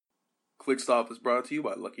ClickStop is brought to you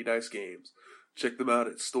by Lucky Dice Games. Check them out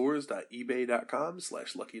at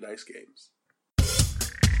stores.ebay.com/LuckyDiceGames.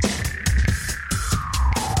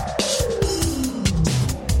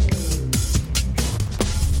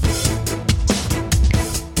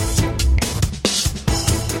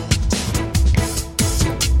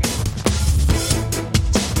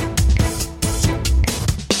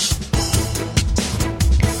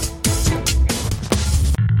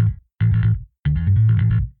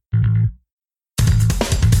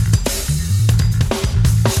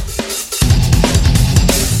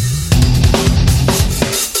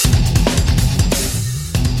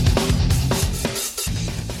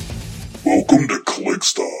 Welcome to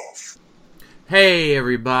ClickStuff. Hey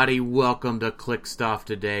everybody, welcome to ClickStuff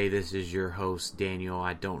today. This is your host, Daniel.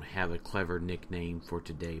 I don't have a clever nickname for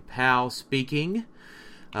today. Pal speaking.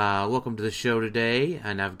 Welcome to the show today.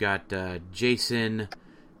 And I've got Jason,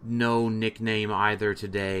 no nickname either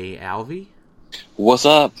today, Alvy. What's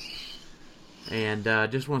up? And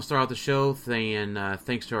just want to start out the show saying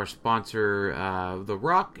thanks to our sponsor, The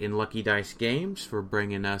Rock and Lucky Dice Games, for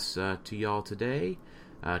bringing us to y'all today.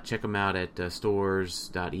 Check them out at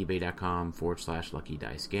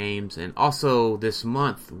stores.ebay.com/LuckyDiceGames. And also this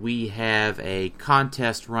month we have a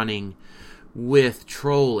contest running with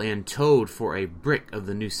Troll and Toad for a brick of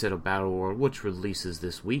the new set of Battle World, which releases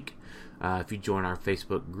this week. If you join our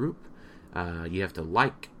Facebook group, you have to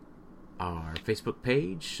like our Facebook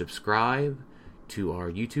page, subscribe to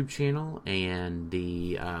our YouTube channel, and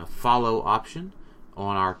the follow option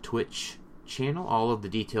on our Twitch channel. All of the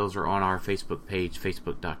details are on our Facebook page,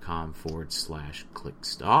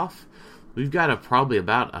 facebook.com/ClickStuff. We've got probably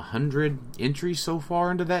about 100 entries so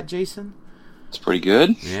far into that, Jason. It's pretty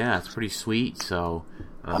good. Yeah, it's pretty sweet. So,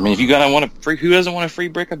 I mean, if you gotta want a free, who doesn't want a free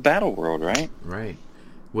brick of Battle World, right? Right.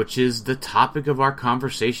 Which is the topic of our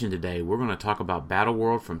conversation today. We're going to talk about Battle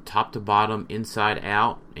World from top to bottom, inside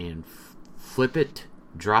out, and flip it,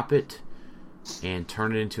 drop it, and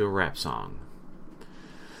turn it into a rap song.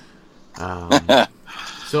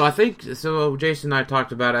 So Jason and I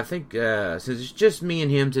talked about, I think, since it's just me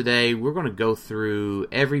and him today, we're going to go through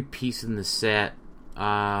every piece in the set,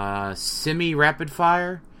 semi-rapid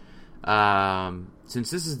fire,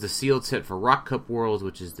 since this is the sealed set for Rock Cup Worlds,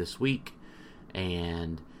 which is this week,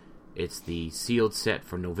 and it's the sealed set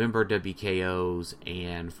for November WKOs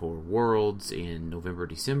and for Worlds in November,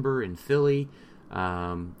 December in Philly.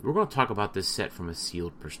 We're going to talk about this set from a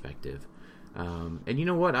sealed perspective. And you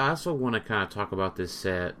know what? I also want to kind of talk about this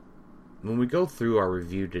set when we go through our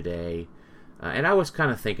review today. And I was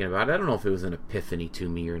kind of thinking about it. I don't know if it was an epiphany to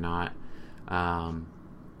me or not.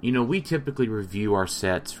 We typically review our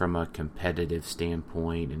sets from a competitive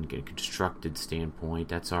standpoint and a constructed standpoint.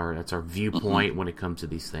 That's our viewpoint when it comes to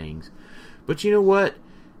these things. But you know what?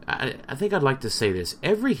 I think I'd like to say this.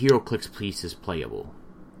 Every HeroClix piece is playable.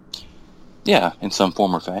 Yeah, in some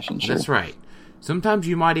form or fashion, sure. That's right. Sometimes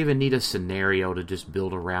you might even need a scenario to just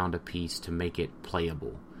build around a piece to make it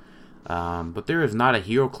playable. But there is not a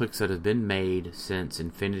HeroClix that has been made since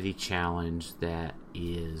Infinity Challenge that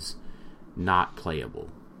is not playable.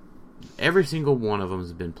 Every single one of them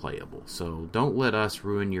has been playable. So don't let us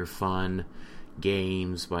ruin your fun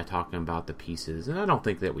games by talking about the pieces. And I don't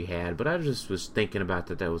think that we had, but I just was thinking about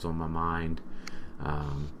that was on my mind.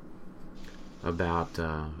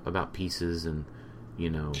 About pieces and,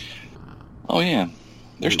 oh, yeah.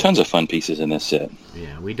 There's tons of fun pieces in this set.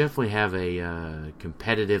 Yeah, we definitely have a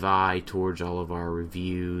competitive eye towards all of our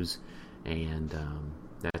reviews and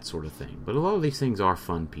that sort of thing. But a lot of these things are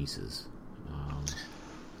fun pieces.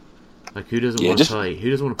 Like who doesn't want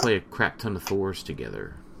to play a crap ton of Thors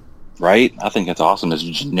together? Right? I think that's awesome as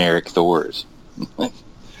generic Thors.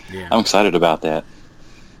 Yeah. I'm excited about that.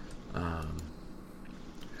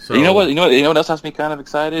 So, you know what else has me kind of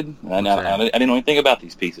excited? I didn't know anything about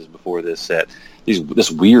these pieces before this set.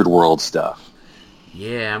 This Weird World stuff.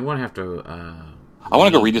 Yeah, I'm going to have to... I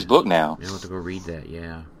want to go read this book now. I want to go read that,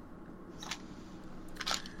 yeah.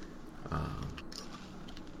 And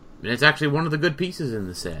it's actually one of the good pieces in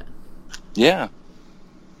the set. Yeah.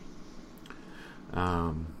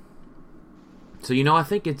 So, I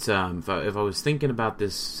think it's... if I was thinking about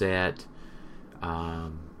this set,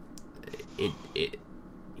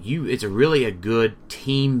 it's really a good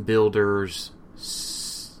team builders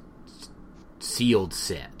sealed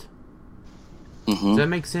set. Mm-hmm. Does that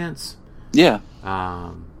make sense? Yeah.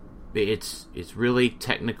 It's really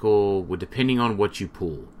technical, depending on what you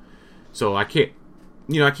pull. So I can't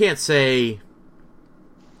say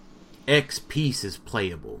X piece is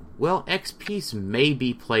playable. Well, X piece may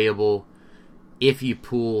be playable if you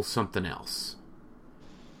pull something else.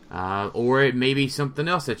 Or it may be something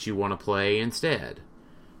else that you want to play instead.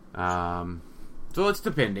 So it's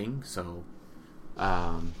depending. So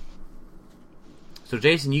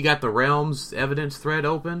Jason, you got the Realms evidence thread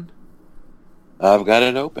open? I've got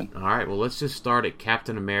it open. All right, well, let's just start at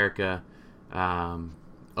Captain America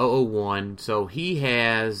 001. So he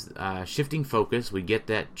has shifting focus. We get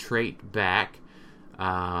that trait back.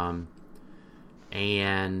 And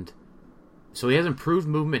so he has improved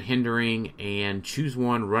movement hindering and choose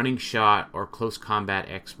one running shot or close combat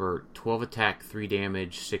expert, 12 attack, 3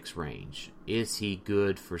 damage, 6 range. Is he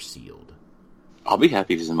good for sealed? I'll be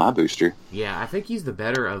happy if he's in my booster. Yeah, I think he's the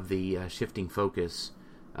better of the shifting focus.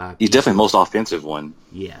 He's definitely the most offensive one.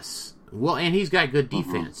 Yes. Well, and he's got good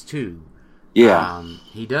defense, too. Yeah.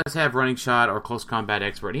 He does have running shot or close combat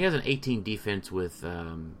expert. He has an 18 defense with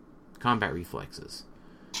combat reflexes.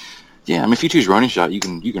 Yeah, I mean, if you choose running shot, you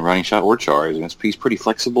can running shot or charge. He's pretty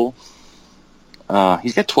flexible.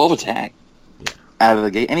 He's got 12 attack out of the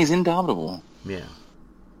gate, and he's indomitable. Yeah.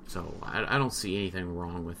 So I don't see anything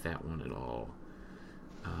wrong with that one at all.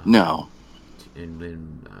 No. And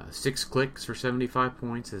then 6 clicks for 75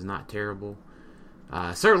 points is not terrible.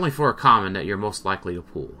 Certainly for a common that you're most likely to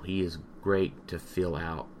pull. He is great to fill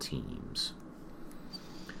out teams.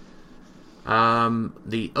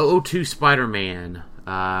 The 002 Spider-Man,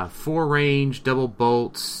 4 range, double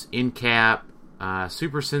bolts, in cap,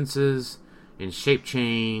 super senses, and shape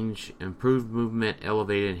change, improved movement,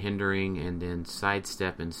 elevated hindering, and then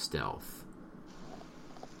sidestep and stealth.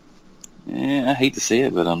 I hate to say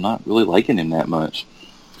it, but I'm not really liking him that much.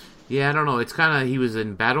 Yeah, I don't know. It's kind of, he was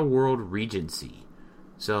in Battle World Regency.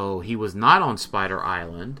 So he was not on Spider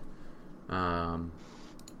Island,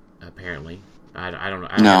 apparently. I don't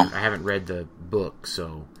know. I haven't read the book,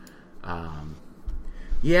 so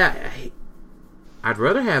yeah, I'd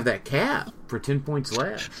rather have that cap for 10 points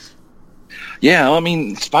less. Yeah, I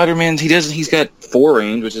mean, Spider-Man, he's got 4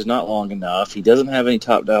 range, which is not long enough. He doesn't have any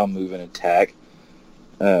top-down move and attack.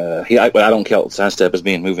 I don't count sidestep as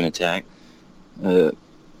being move and attack.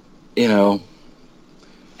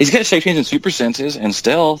 He's got shape change and super senses and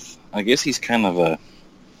stealth. I guess he's kind of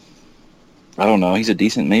I don't know. He's a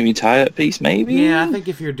decent maybe tie-up piece, maybe. Yeah, I think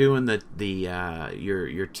if you're doing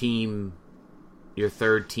your team, your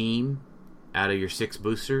third team out of your 6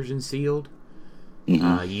 boosters in sealed,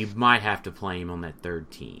 you might have to play him on that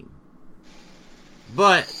third team.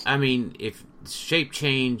 But I mean, if shape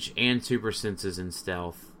change and super senses and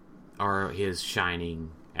stealth are his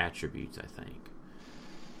shining attributes, I think.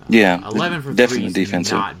 11 for 3 is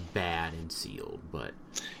defensive. Not bad in sealed, but.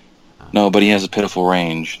 No, but he has a pitiful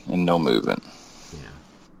range and no movement.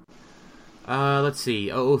 Yeah. Let's see.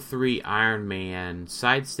 003 Iron Man.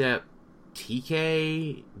 Sidestep,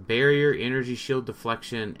 TK, barrier, energy shield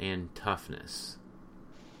deflection, and toughness.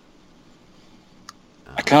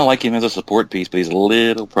 I kind of like him as a support piece, but he's a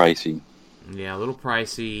little pricey. Yeah, a little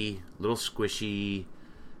pricey, a little squishy.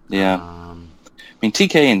 Yeah. I mean,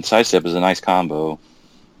 TK and Sidestep is a nice combo,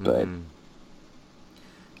 but...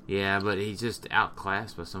 Yeah, but he's just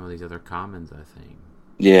outclassed by some of these other commons, I think.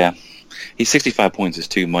 Yeah. He's 65 points is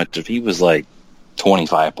too much. If he was like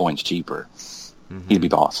 25 points cheaper, he'd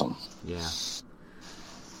be awesome. Yeah.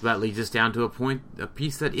 That leads us down to a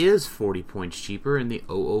piece that is 40 points cheaper in the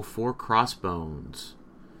 004 Crossbones.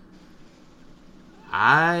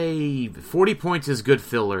 40 points is good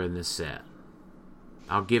filler in this set.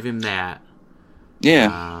 I'll give him that.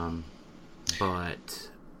 Yeah. But...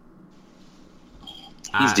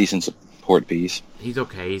 He's decent support piece. He's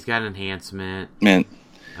okay. He's got enhancement. Man,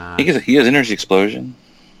 he has energy explosion.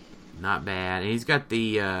 Not bad. And he's got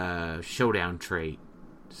the showdown trait.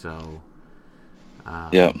 So,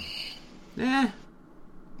 yeah.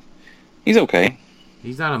 He's okay.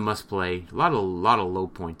 He's not a must play. A lot of low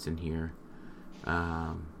points in here.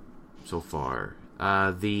 So far.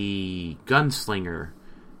 The Gunslinger,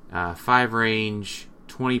 5 range,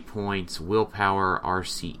 20 points, willpower,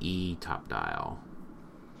 RCE, top dial.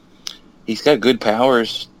 He's got good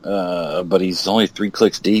powers, but he's only 3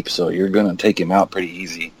 clicks deep, so you're going to take him out pretty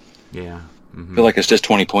easy. Yeah. I feel like it's just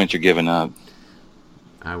 20 points you're giving up.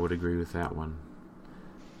 I would agree with that one.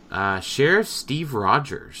 Sheriff Steve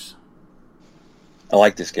Rogers. I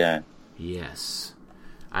like this guy. Yes.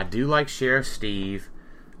 I do like Sheriff Steve.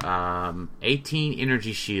 18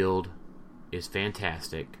 energy shield is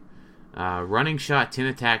fantastic. Running shot, 10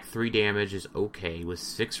 attack, 3 damage is okay with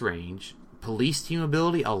 6 range. Police team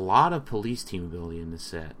ability, a lot of police team ability in this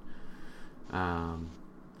set. But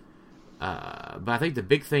I think the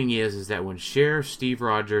big thing is that when Sheriff Steve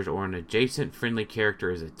Rogers or an adjacent friendly character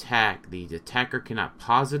is attacked, the attacker cannot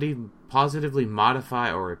positively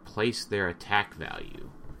modify or replace their attack value.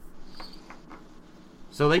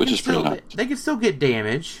 So they can still get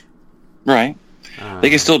damage, right? They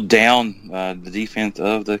can still down the defense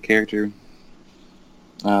of the character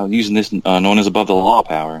using this known as above the law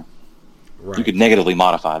power. Right. You could negatively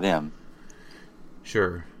modify them.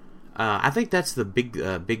 Sure. I think that's the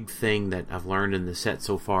big thing that I've learned in the set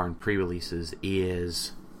so far in pre-releases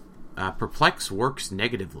is Perplex works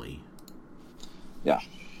negatively. Yeah.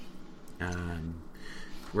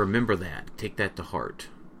 Remember that. Take that to heart.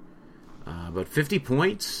 But 50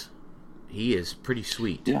 points, he is pretty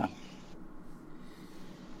sweet. Yeah.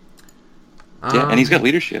 And he's got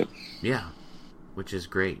leadership. Yeah, which is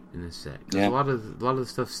great in this set. 'Cause Yeah. a lot of the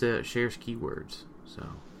stuff shares keywords. So,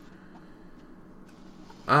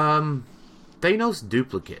 Thanos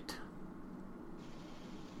Duplicate.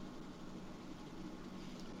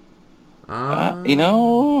 I don't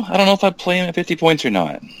know if I'd play him at 50 points or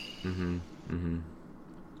not.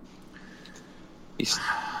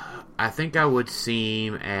 I think I would see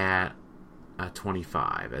him at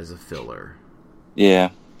 25 as a filler.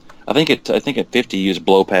 Yeah. I think at 50 you just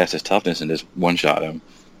blow past his toughness and just one-shot him.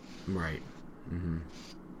 Right.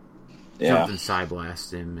 Yeah. Something side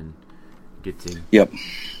blast him and gets him. Yep.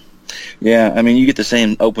 Yeah, I mean, you get the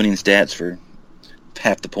same opening stats for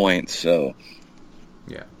half the points, so...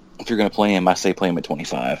 Yeah. If you're going to play him, I say play him at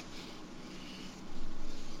 25.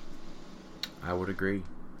 I would agree.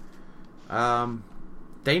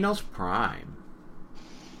 Thanos Prime.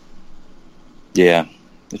 Yeah.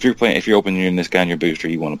 If you're opening this guy in your booster,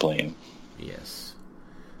 you want to play him. Yes.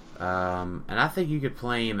 And I think you could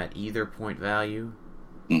play him at either point value.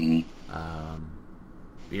 Mm-hmm.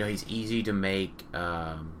 He's easy to make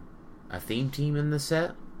a theme team in the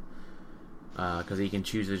set. Because he can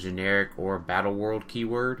choose a generic or battle world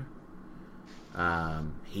keyword.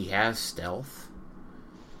 He has stealth.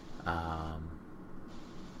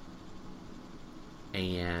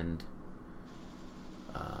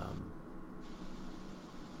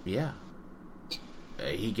 Yeah.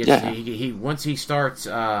 He gets he once he starts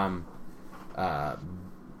KOing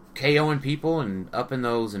people and upping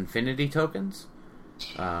those infinity tokens.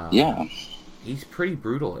 He's pretty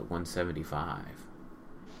brutal at 175.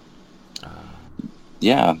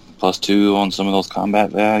 Yeah, +2 on some of those combat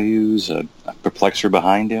values. A perplexer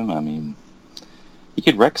behind him. I mean, he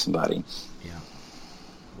could wreck somebody. Yeah,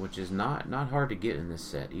 which is not hard to get in this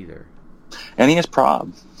set either. And he has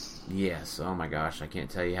prob. Yes. Oh my gosh, I can't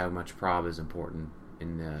tell you how much prob is important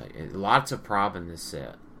lots of prob in this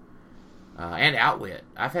set. And outwit.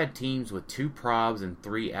 I've had teams with 2 probs and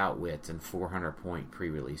 3 outwits and 400-point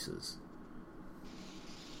pre-releases.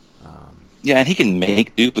 Yeah, and he can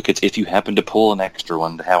make duplicates if you happen to pull an extra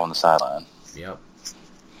one to have on the sideline. Yep.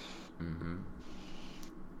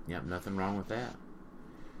 Yep, nothing wrong with that.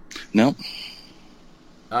 Nope.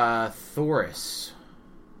 Thoris.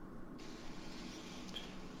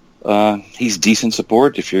 He's decent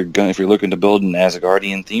support if you're looking to build an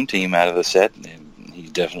Asgardian theme team out of the set. He's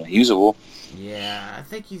definitely usable. Yeah, I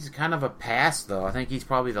think he's kind of a pass though. I think he's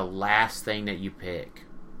probably the last thing that you pick.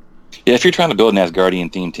 Yeah, if you're trying to build an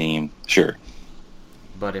Asgardian theme team, sure.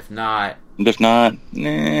 But if not, nah.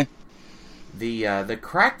 The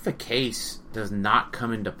Crack the Case does not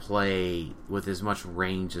come into play with as much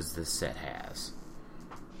range as this set has.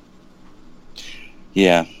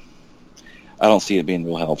 Yeah. I don't see it being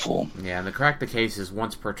real helpful. Yeah, and the Crack the Case is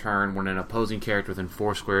once per turn when an opposing character within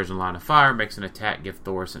 4 squares in line of fire makes an attack, give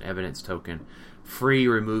Thoris an evidence token. Free,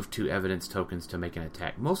 remove 2 evidence tokens to make an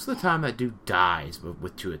attack. Most of the time that dude dies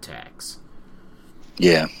with 2 attacks.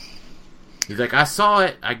 Yeah. He's like, I saw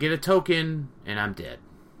it, I get a token, and I'm dead.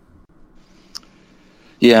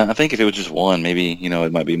 Yeah, I think if it was just 1, maybe,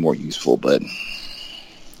 it might be more useful, but...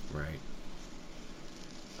 Right.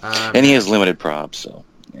 And he has limited props, so,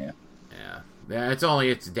 yeah. Yeah,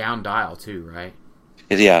 it's down dial too, right?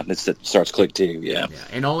 Yeah, it starts click 2, yeah.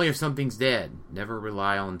 And only if something's dead. Never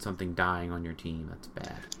rely on something dying on your team. That's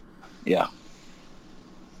bad. Yeah.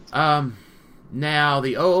 Now,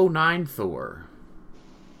 the 009 Thor.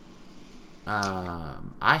 I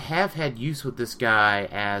have had use with this guy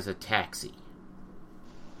as a taxi.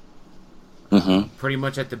 Mm-hmm. Pretty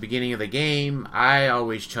much at the beginning of the game, I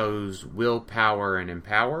always chose willpower and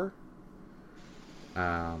empower.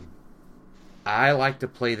 I like to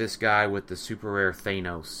play this guy with the super rare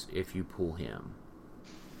Thanos if you pull him.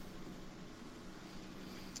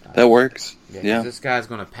 That works. Yeah. This guy's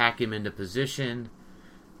going to pack him into position.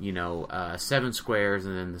 7 squares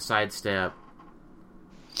and then the sidestep.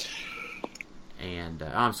 And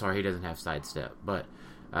I'm sorry, he doesn't have sidestep, but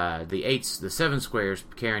the 7 squares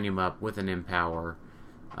carrying him up with an empower.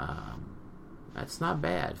 That's not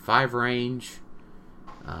bad. 5 range.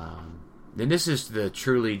 Then this is the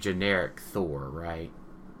truly generic Thor, right?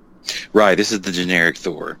 Right, this is the generic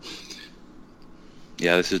Thor.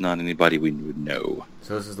 Yeah, this is not anybody we would know.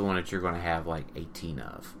 So this is the one that you're going to have like 18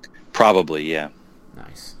 of. Probably, yeah.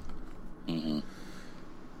 Nice. Mm-hmm.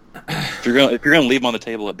 If you're gonna leave them on the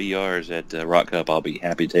table at BRs at Rock Cup, I'll be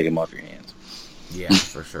happy to take them off your hands. Yeah,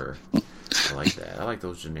 for sure. I like that. I like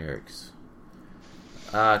those generics.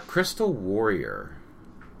 Crystal Warrior.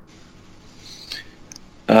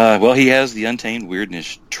 Well, he has the Untamed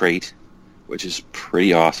Weirdness trait, which is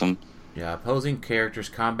pretty awesome. Yeah, opposing characters'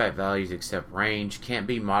 combat values except range can't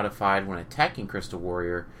be modified when attacking Crystal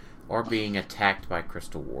Warrior or being attacked by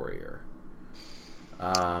Crystal Warrior.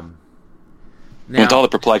 Now, with all the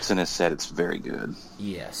perplex in his set, it's very good.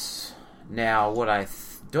 Yes. Now, what I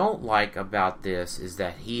don't like about this is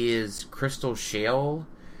that his Crystal Shell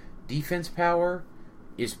defense power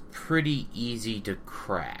is pretty easy to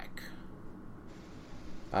crack.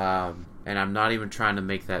 And I'm not even trying to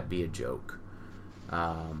make that be a joke.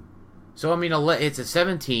 So, I mean, it's a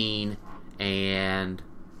 17, and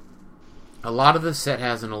a lot of the set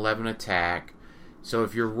has an 11 attack. So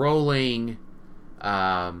if you're rolling,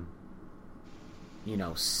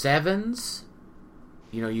 sevens,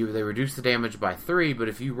 they reduce the damage by 3, but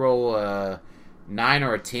if you roll a 9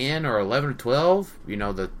 or a 10 or 11 or 12,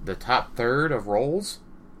 the top third of rolls,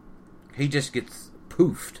 he just gets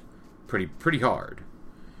poofed pretty hard.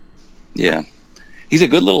 Yeah. He's a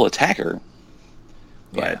good little attacker.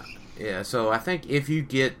 But Yeah, so I think if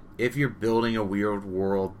you're building a Weird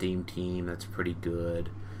World themed team, that's pretty good.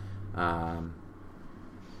 And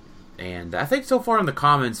I think so far in the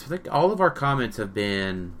comments, I think all of our comments have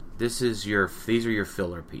been, these are your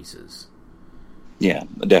filler pieces. Yeah,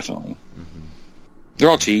 definitely. Mm-hmm. They're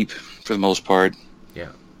all cheap for the most part. Yeah.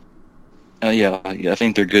 I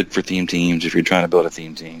think they're good for theme teams if you're trying to build a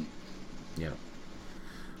theme team. Yeah.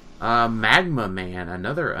 Magma Man,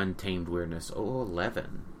 another Untamed Weirdness,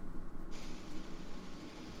 011.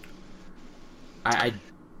 I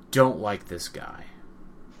don't like this guy.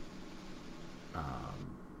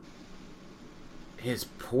 His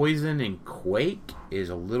Poison and Quake is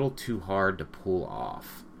a little too hard to pull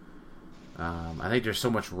off. I think there's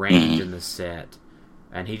so much range in this set,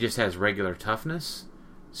 and he just has regular toughness,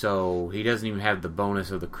 so he doesn't even have the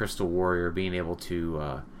bonus of the Crystal Warrior being able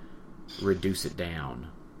to reduce it down.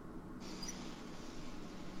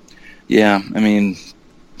 Yeah, I mean,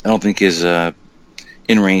 I don't think his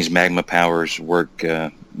in-range magma powers work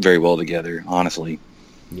very well together, honestly.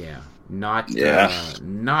 Yeah. Not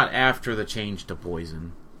after the change to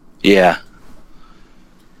poison. Yeah.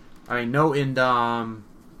 I mean, no Indom,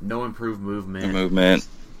 no improved movement.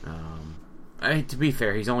 To be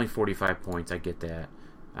fair, he's only 45 points. I get that.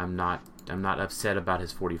 I'm not upset about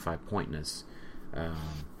his 45 pointness.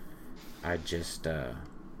 I just don't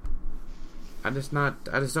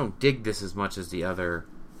dig this as much as the other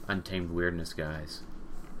Untamed Weirdness guys.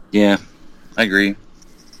 Yeah, I agree.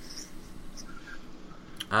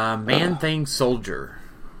 Man-Thing Soldier.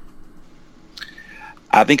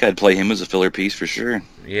 I think I'd play him as a filler piece for sure.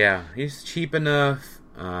 Yeah, he's cheap enough.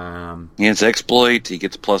 He has exploit. He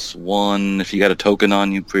gets +1 if you got a token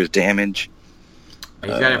on you for his damage.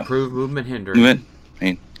 He's got improved movement hindering.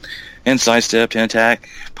 And sidestep, 10 attack,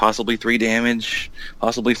 possibly 3 damage,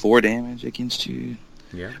 possibly 4 damage against you.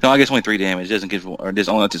 Yeah. No, I guess only 3 damage. It doesn't give, or it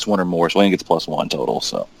only gets 1 or more, so he gets +1 total.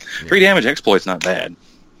 So 3 damage exploit's not bad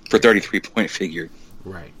for 33-point figure.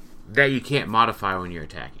 Right. That you can't modify when you're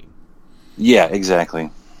attacking. Yeah, exactly.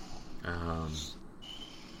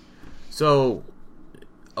 So,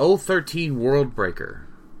 013 World Breaker.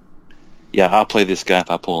 Yeah, I'll play this guy if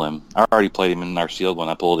I pull him. I already played him in our sealed when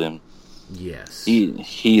I pulled him. Yes.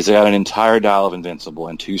 He's got an entire dial of Invincible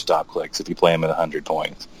and 2 stop clicks if you play him at 100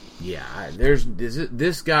 points. Yeah,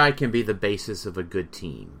 this guy can be the basis of a good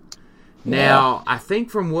team. Now, I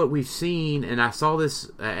think from what we've seen, and I saw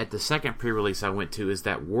this at the second pre-release I went to, is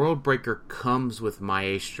that World Breaker comes with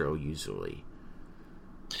Maestro usually.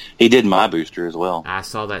 He did my booster as well. I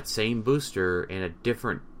saw that same booster in a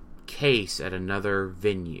different case at another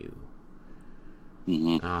venue.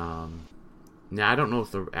 Mm-hmm. Now, I don't know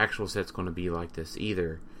if the actual set's going to be like this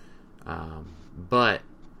either, but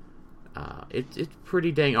it's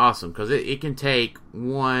pretty dang awesome because it can take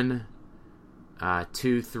 1,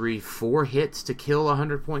 2, 3, 4 hits to kill a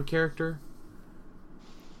 100-point character.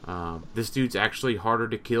 This dude's actually harder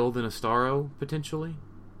to kill than a Starro, potentially.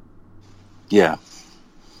 Yeah.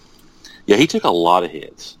 Yeah, he took a lot of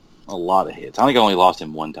hits. I think I only lost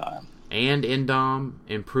him 1 time. And Indom,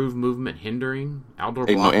 improved movement hindering, outdoor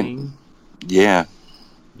blocking. Yeah.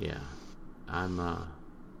 Yeah. I'm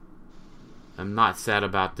not sad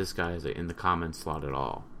about this guy in the comment slot at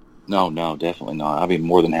all. No, definitely not. I'd be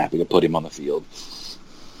more than happy to put him on the field.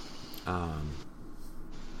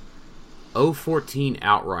 014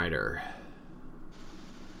 Outrider.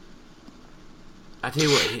 I tell you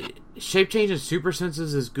what, shape change and super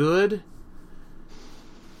senses is good,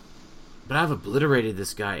 but I've obliterated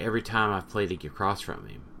this guy every time I've played across from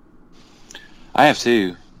him. I have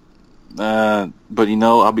too. But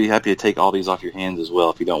I'll be happy to take all these off your hands as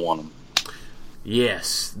well if you don't want them.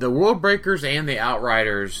 Yes, the World Breakers and the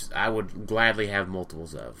Outriders, I would gladly have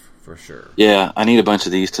multiples of, for sure. Yeah, I need a bunch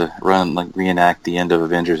of these to reenact the end of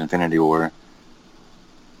Avengers Infinity War.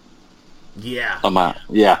 Yeah. On my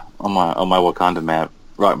Wakanda map,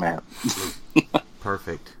 rock map.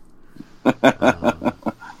 Perfect.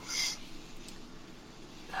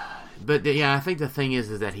 But yeah, I think the thing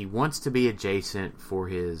is that he wants to be adjacent for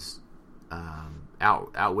his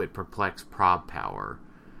outwit, perplex, prob power,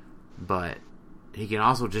 but he can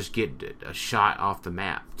also just get a shot off the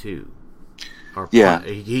map too. Or yeah,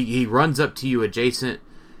 he runs up to you adjacent,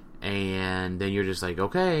 and then you're just like,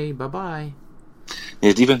 okay, bye bye.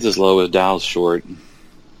 His defense is low, his dial's short.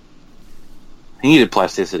 He needed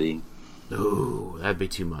plasticity. Ooh, that'd be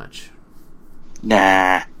too much.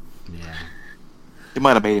 Nah. Yeah. It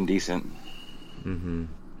might have made him decent.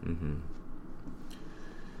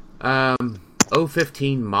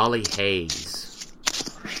 015 Molly Hayes.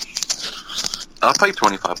 I'll pay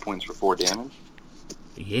 25 points for 4 damage.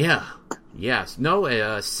 Yeah. Yes.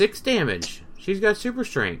 No, 6 damage. She's got super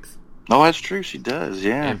strength. Oh, that's true. She does,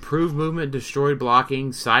 yeah. Improved movement, destroyed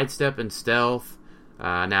blocking, sidestep, and stealth.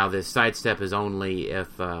 Now, this sidestep is only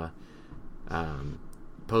if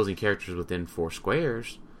opposing characters within 4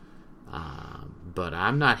 squares. But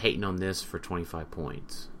I'm not hating on this for 25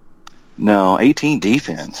 points. No, 18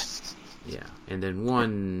 defense. Yeah. And then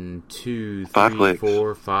 1, 2, 5 3, clicks.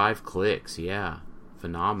 4, 5 clicks. Yeah.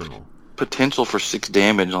 Phenomenal. Potential for 6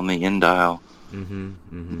 damage on the end dial.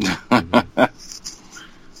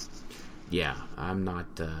 Yeah, I'm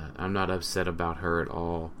not upset about her at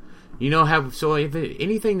all. If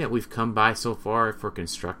anything that we've come by so far for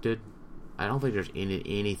constructed, I don't think there's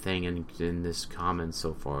anything in this common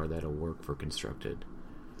so far that'll work for constructed.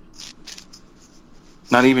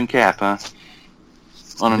 Not even Cap, huh?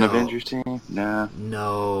 On an Avengers team? Nah.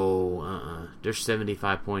 No, There's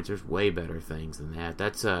 75 points. There's way better things than that.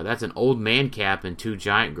 That's an old man Cap and 2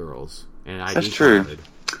 giant girls and an ID That's true. card.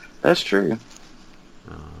 That's true.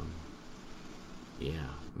 Yeah.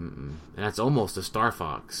 And that's almost a Star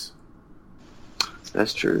Fox.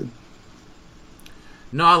 That's true.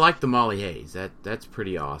 No, I like the Molly Hayes. That's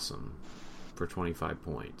pretty awesome for 25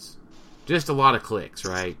 points. Just a lot of clicks,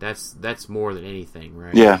 right? That's more than anything,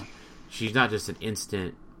 right? Yeah. She's not just an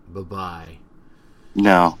instant bye-bye.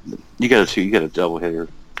 No. You got a double hitter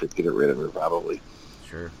to get rid of her, probably.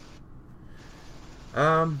 Sure.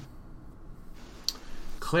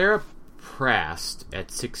 Clara Prast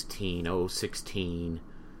at 16,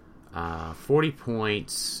 40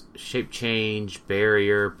 points, shape change,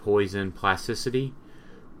 barrier, poison, plasticity.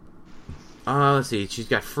 Let's see, she's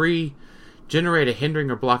got free, generate a hindering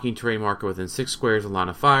or blocking terrain marker within 6 squares of line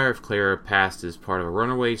of fire. If Clara Prast is part of a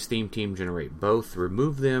Runaways theme team, generate both.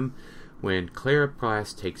 Remove them when Clara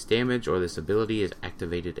Prast takes damage or this ability is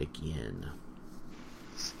activated again.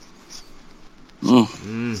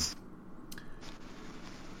 If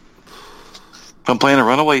I'm playing a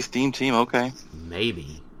Runaways theme team, okay.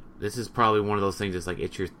 Maybe. This is probably one of those things that's like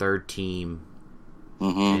it's your third team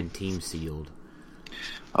and team sealed.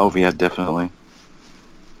 Oh, yeah, definitely.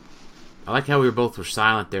 I like how we both were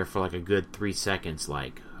silent there for like a good 3 seconds.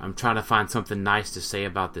 Like, I'm trying to find something nice to say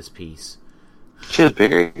about this piece. She has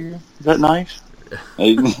barrier. Is that nice?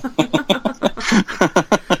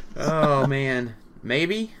 Oh, man.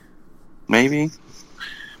 Maybe? Maybe.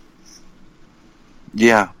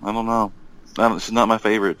 Yeah, I don't know. It's not my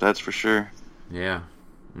favorite, that's for sure. Yeah.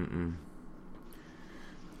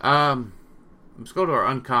 Let's go to our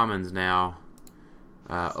uncommons now.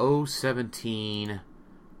 017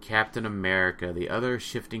 Captain America, the other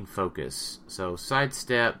shifting focus. So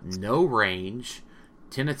sidestep, no range,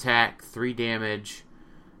 10 attack, 3 damage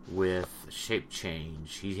with shape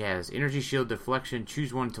change. He has energy shield deflection,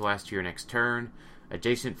 choose one to last your next turn.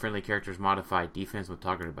 Adjacent friendly characters modify defense when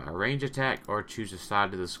targeted by a range attack, or choose a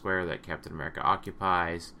side of the square that Captain America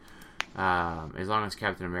occupies. As long as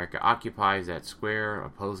Captain America occupies that square,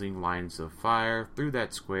 opposing lines of fire through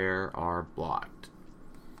that square are blocked.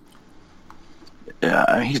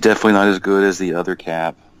 Yeah, he's definitely not as good as the other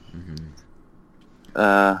Cap.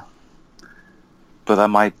 But I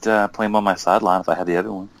might play him on my sideline if I had the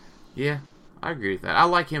other one. Yeah, I agree with that. I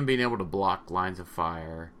like him being able to block lines of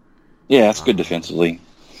fire. Yeah, that's good defensively.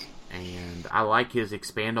 And I like his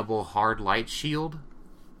expandable hard light shield.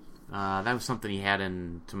 That was something he had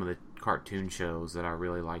in some of the cartoon shows that I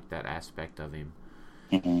really liked that aspect of him.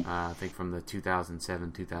 I think from the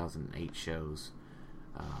 2007, 2008 shows,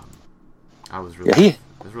 I was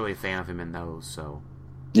really a fan of him in those. So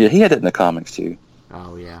yeah, he had it in the comics too.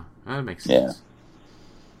 Oh yeah, that makes sense.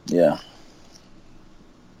 Yeah.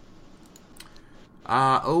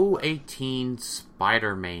 018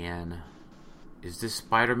 Spider-Man. Is this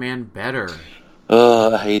Spider-Man better?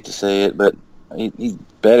 I hate to say it, but he's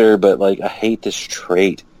better. But like, I hate this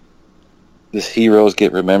trait. This heroes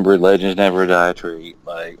get remembered, legends never die trait.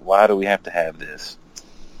 Like, why do we have to have this?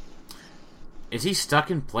 Is he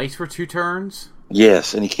stuck in place for 2 turns?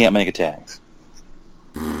 Yes, and he can't make attacks.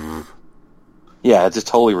 Yeah, it just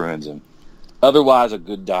totally ruins him. Otherwise, a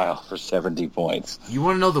good dial for 70 points. You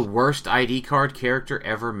want to know the worst ID card character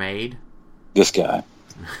ever made? This guy.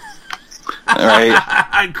 All right.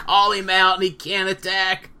 I call him out and he can't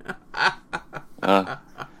attack.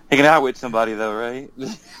 He can outwit somebody, though, right?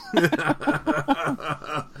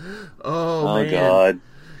 Oh, man. God.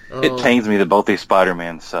 It pains me that both these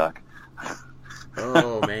Spider-Mans suck.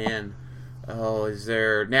 Oh, man. Oh, is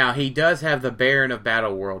there... Now, he does have the Baron of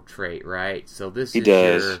Battle World trait, right? So this is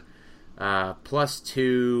your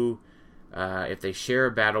 +2 if they share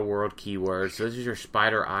a Battle World keyword. So this is your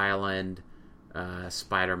Spider Island,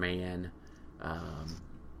 Spider-Man.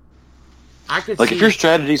 I could see... if your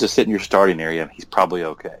strategy is to sit in your starting area, he's probably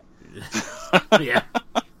okay. Yeah.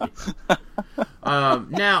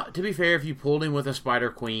 Now, to be fair, if you pulled him with a Spider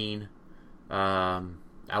Queen, I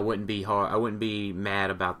wouldn't be mad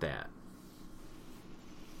about that.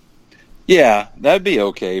 Yeah, that'd be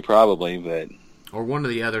okay, probably, but... Or one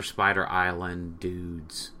of the other Spider Island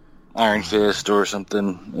dudes. Iron Fist or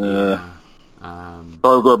something. Yeah.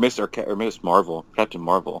 Or Miss Marvel. Captain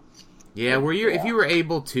Marvel. Yeah, if you were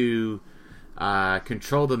able to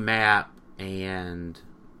control the map and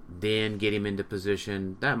then get him into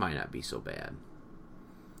position, that might not be so bad.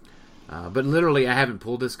 But literally, I haven't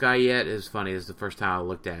pulled this guy yet. It was funny. It was the first time I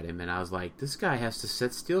looked at him, and I was like, this guy has to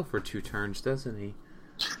sit still for 2 turns, doesn't he?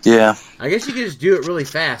 Yeah. I guess you could just do it really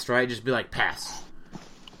fast, right? Just be like, pass.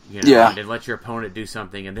 Yeah. And then let your opponent do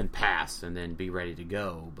something, and then pass, and then be ready to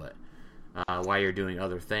go. But while you're doing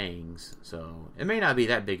other things, so it may not be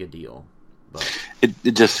that big a deal. But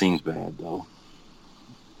it just seems bad, though.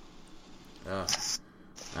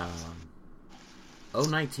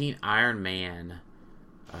 019 Iron Man.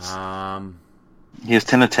 He has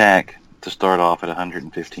 10 attack to start off at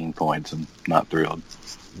 115 points. I'm not thrilled.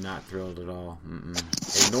 Not thrilled at all.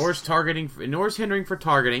 Ignores hindering for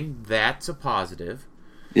targeting. That's a positive.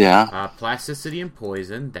 Yeah. Plasticity and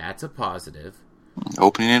poison. That's a positive.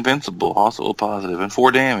 Opening invincible, also a positive, and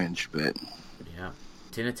 4 damage. But yeah,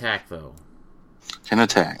 10 attack though. 10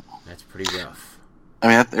 attack. That's pretty rough. I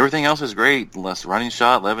mean, everything else is great. Less running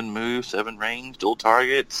shot, 11 moves, 7 range, dual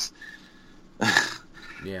targets.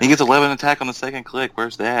 Yeah. He gets 11 attack on the second click.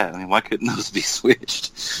 Where's that? I mean, why couldn't those be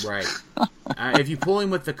switched? Right. If you pull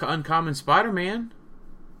him with the uncommon Spider-Man,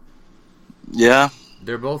 yeah,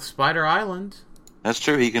 they're both Spider Island. That's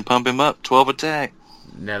true. He can pump him up 12 attack.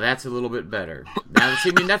 Now that's a little bit better. Now,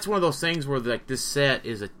 see, I mean, that's one of those things where like this set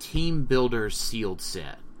is a team builder sealed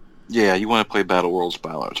set. Yeah, you want to play Battle World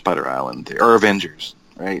Spider Island or Avengers,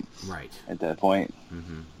 right? Right. At that point.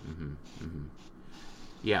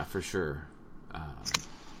 Yeah, for sure.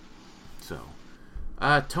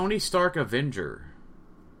 Tony Stark Avenger.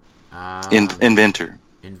 Inventor.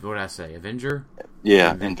 What did I say? Avenger?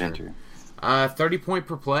 Yeah, Inventor. 30-point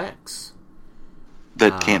perplex.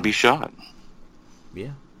 That can't be shot.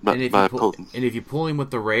 Yeah. But, and if you pull him with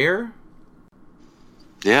the rare,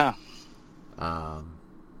 yeah.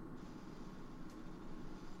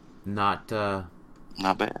 Not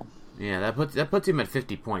bad. Yeah, that puts him at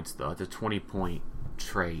 50 points though. It's a 20-point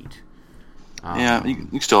trait. Yeah, you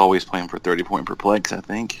can still always play him for 30-point perplex, I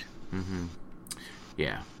think.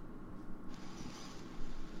 Yeah.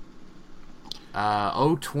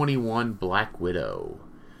 021 Black Widow.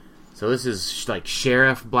 So this is like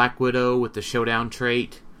Sheriff Black Widow with the Showdown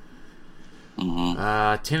trait. 10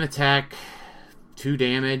 attack, 2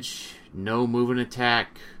 damage, no movement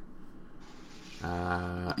attack,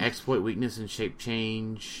 exploit weakness and shape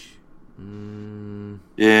change.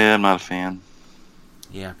 Yeah, I'm not a fan.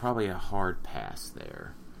 Yeah, probably a hard pass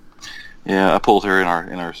there. Yeah, I pulled her in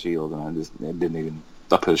our shield, and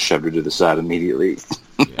I shoved her to the side immediately.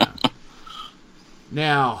 Yeah.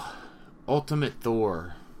 Now, Ultimate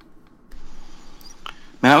Thor.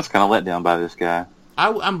 Man, I was kind of let down by this guy.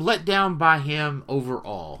 I'm let down by him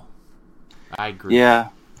overall. I agree. Yeah,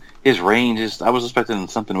 his range is. I was expecting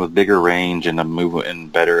something with bigger range and a move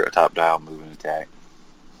and better top dial movement attack.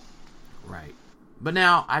 Right. But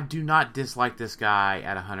now, I do not dislike this guy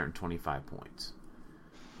at 125 points.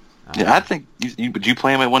 Yeah, I think would you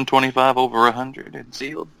play him at 125 over 100 in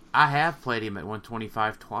sealed? I have played him at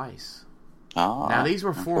 125 twice. Now, these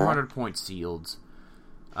were 400-point sealeds.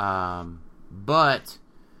 But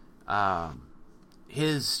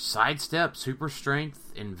his sidestep, super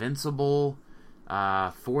strength, invincible,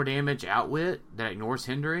 4 damage outwit that ignores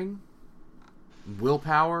hindering,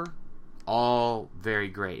 willpower, all very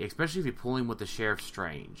great. Especially if you pull him with the Sheriff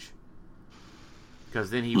Strange. Because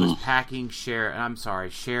then he was packing Sheriff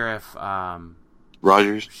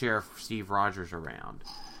Rogers? Sheriff Steve Rogers around.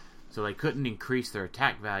 So they couldn't increase their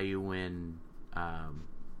attack value when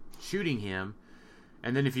shooting him.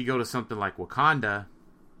 And then if you go to something like Wakanda,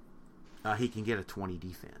 he can get a 20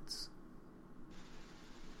 defense.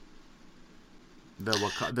 The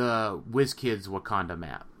WizKids Wakanda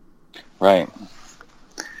map. Right.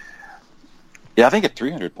 Yeah, I think at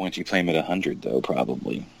 300 points you play him at 100, though,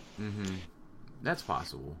 probably. Mm-hmm. That's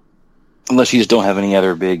possible. Unless you just don't have any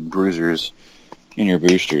other big bruisers in your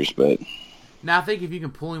boosters, but... Now, I think if you can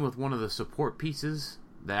pull him with one of the support pieces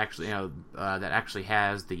that actually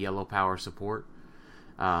has the yellow power support,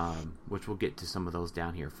 which we'll get to some of those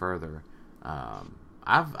down here further.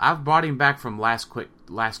 I've brought him back from last click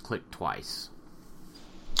twice.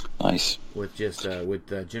 Nice. With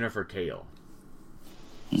Jennifer Kale.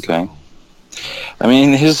 Okay. I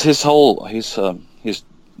mean, his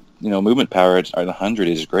movement power at 100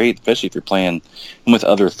 is great, especially if you're playing him with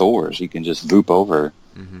other Thors. You can just loop over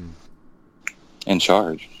and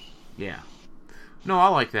charge. Yeah. No, I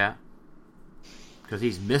like that. Because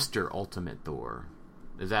he's Mr. Ultimate Thor.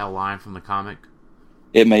 Is that a line from the comic?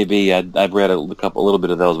 It may be. I've read a little bit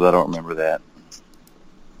of those, but I don't remember that.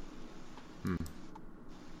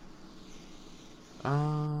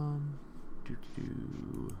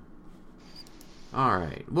 All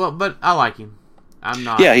right. Well, but I like him. I'm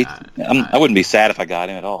not. Yeah, I wouldn't be sad if I got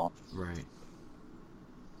him at all. Right.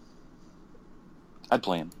 I'd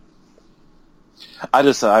play him. I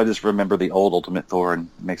just remember the old Ultimate Thor, and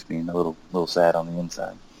it makes me a little sad on the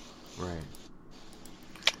inside. Right.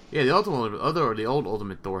 Yeah, the old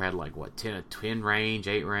Ultimate Thor had like what 10 range,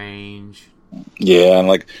 8 range. Yeah, and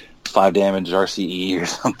like 5 damage RCE or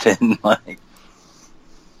something like.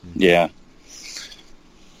 Yeah.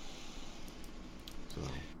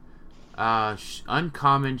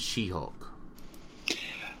 Uncommon She-Hulk.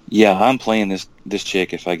 Yeah, I'm playing this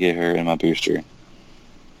chick if I get her in my booster.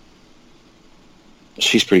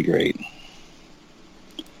 She's pretty great.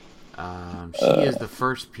 She is the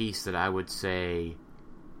first piece that I would say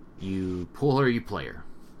you pull her, you play her.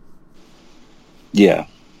 Yeah.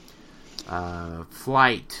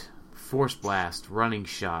 Flight, Force Blast, Running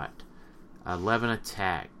Shot, 11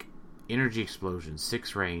 attack, Energy Explosion,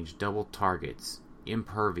 6 range, double targets,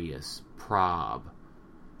 Impervious, Prob.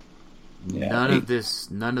 Yeah,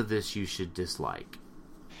 none of this you should dislike.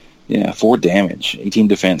 Yeah, 4 damage, 18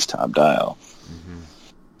 defense, top dial.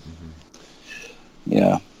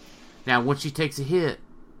 Yeah. Now, once she takes a hit,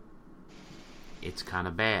 it's kind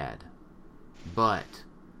of bad. But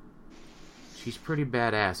she's pretty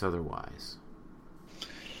badass otherwise.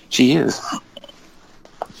 She is.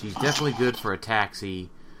 She's definitely good for a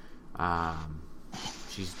taxi.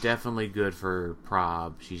 She's definitely good for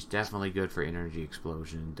prob. She's definitely good for energy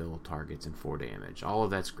explosion, double targets, and 4 damage. All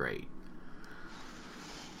of that's great.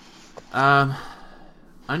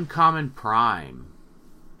 Uncommon Prime.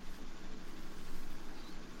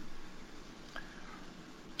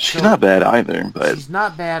 She's not bad either, but she's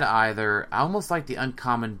not bad either. I almost like the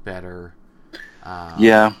uncommon better.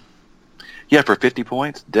 Yeah, for 50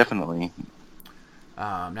 points, definitely.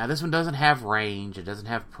 Now this one doesn't have range. It doesn't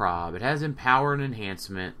have prob. It has empower and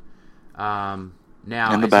enhancement. Now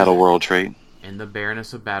and the Battle World trait. And the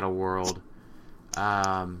Baroness of Battle World.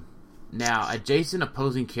 Now, adjacent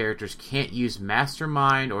opposing characters can't use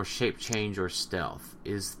Mastermind or Shape Change or Stealth.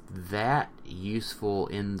 Is that useful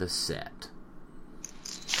in the set?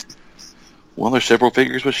 Well, there's several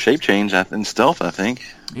figures with Shape Change and Stealth, I think.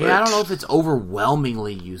 Yeah, I don't know if it's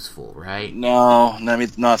overwhelmingly useful, right? No, I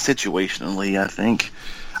mean, not situationally, I think.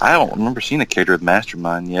 I don't remember seeing a character with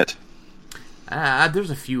Mastermind yet. There's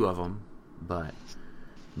a few of them, but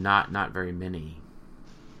not very many.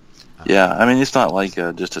 Yeah, I mean, it's not like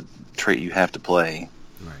just a trait you have to play.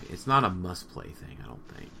 Right. It's not a must-play thing, I don't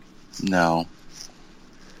think. No.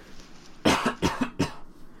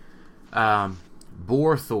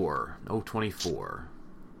 Boar Thor, 024.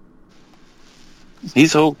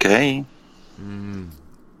 He's okay.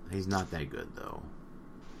 He's not that good, though.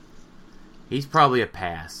 He's probably a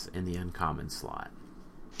pass in the uncommon slot.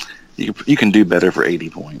 You can do better for 80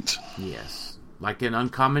 points. Yes. Like an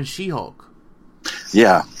uncommon She-Hulk.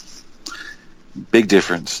 Yeah. Big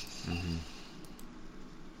difference. Mm-hmm.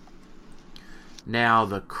 Now,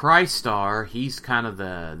 the Crystar, he's kind of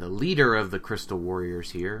the leader of the Crystal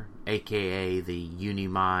Warriors here, a.k.a. the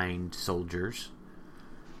Unimind Soldiers.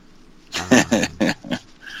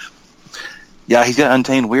 Yeah, he's got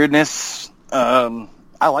Untamed Weirdness. I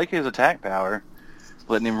like his attack power.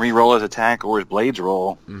 Letting him re-roll his attack or his blades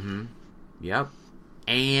roll. Mm-hmm. Yep.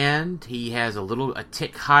 And he has a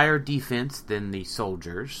tick higher defense than the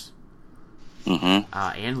Soldiers. Mm-hmm.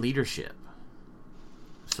 And leadership.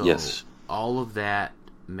 So yes. All of that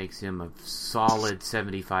makes him a solid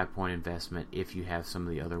 75-point investment if you have some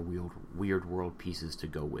of the other weird world pieces to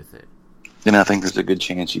go with it. Then I think there's a good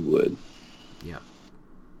chance you would. Yep.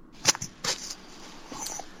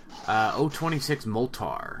 026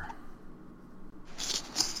 Moltar.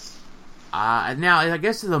 Now, I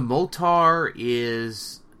guess the Moltar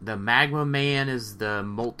is... The Magma Man is the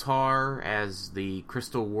Moltar as the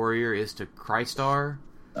Crystal Warrior is to Crystar?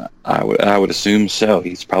 I would assume so.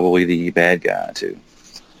 He's probably the bad guy, too.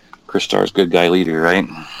 Crystar's good guy leader, right?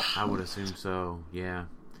 I would assume so, yeah.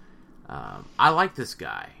 I like this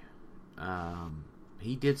guy.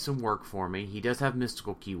 He did some work for me. He does have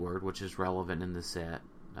Mystical Keyword, which is relevant in the set.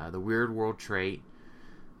 The Weird World trait.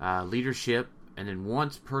 Leadership. And then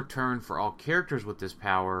once per turn for all characters with this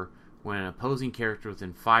power, when an opposing character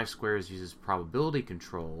within 5 squares uses probability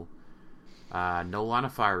control, no line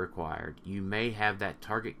of fire required, you may have that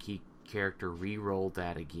target key character re-roll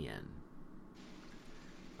that again.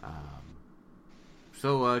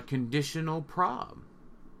 So conditional prob.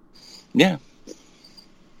 Yeah.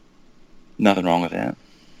 Nothing wrong with that.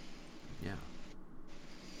 Yeah.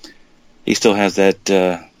 He still has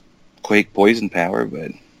that Quake poison power,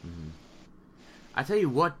 but... I tell you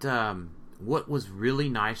what was really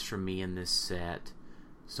nice for me in this set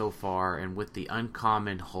so far, and with the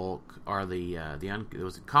Uncommon Hulk, or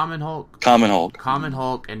was it Common Hulk? Common Hulk. Common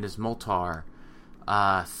Hulk and this Moltar,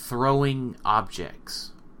 throwing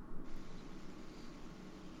objects.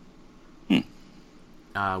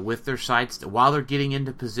 With their while they're getting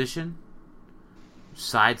into position,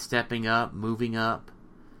 sidestepping up, moving up,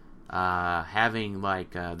 having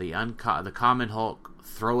like the Common Hulk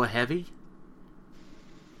throw a heavy.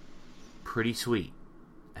 Pretty sweet.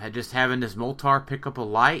 Just having this Moltar pick up a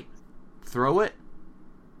light, throw it,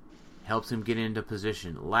 helps him get into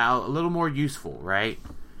position. A little more useful, right?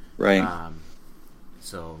 Right.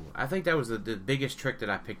 So I think that was the biggest trick that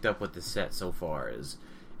I picked up with this set so far is,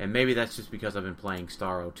 and maybe that's just because I've been playing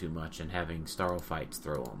Starro too much and having Starro fights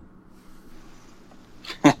throw them.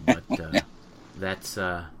 But that's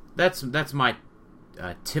my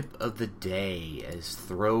tip of the day: is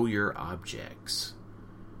throw your objects.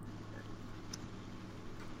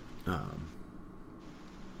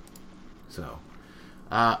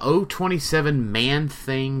 027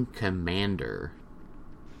 Man-Thing Commander.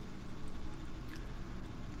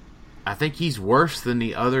 I think he's worse than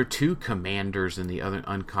the other two commanders in the other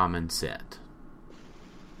uncommon set.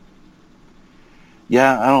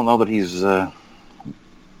 Yeah, I don't know that he's,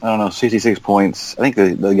 66 points. I think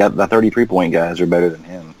the 33-point guys are better than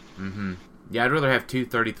him. Mm-hmm. Yeah, I'd rather have two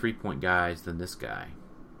 33-point guys than this guy.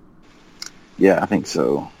 Yeah, I think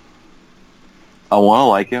so. I want to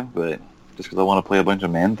like him, but just because I want to play a bunch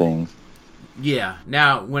of Man-Things. Yeah.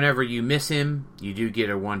 Now, whenever you miss him, you do get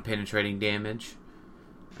a 1 penetrating damage.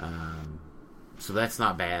 So that's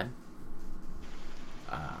not bad.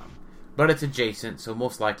 But it's adjacent, so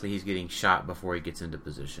most likely he's getting shot before he gets into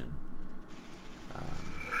position.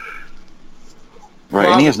 Right,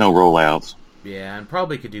 and he has no rollouts. Yeah, and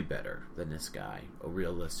probably could do better than this guy,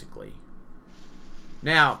 realistically.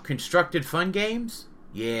 Now, constructed fun games?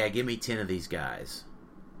 Yeah, give me 10 of these guys.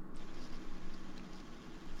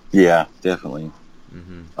 Yeah, definitely.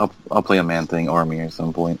 Mm-hmm. I'll play a Man-Thing army at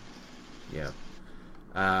some point. Yeah.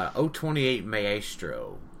 028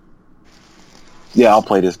 Maestro. Yeah, I'll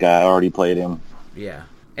play this guy. I already played him. Yeah.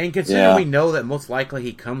 And considering we know that most likely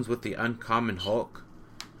he comes with the Uncommon Hulk,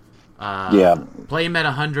 play him at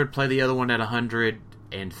 100, play the other one at 100,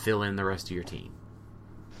 and fill in the rest of your team.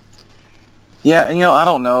 Yeah, and I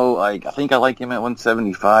don't know. I think I like him at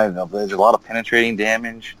 175. Though, but there's a lot of penetrating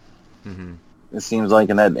damage. Mm-hmm. It seems like,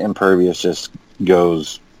 and that Impervious just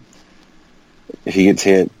goes. If he gets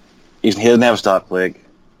hit, he doesn't have a stop click.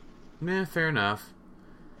 Yeah, fair enough.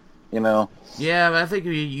 Yeah, but I think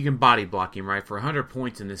you can body block him, right? For 100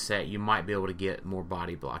 points in this set, you might be able to get more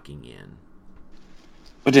body blocking in.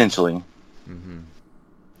 Potentially. Mm-hmm.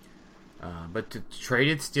 But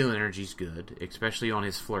traded Steel Energy is good, especially on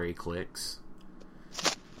his flurry clicks.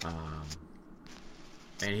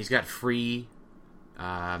 And he's got free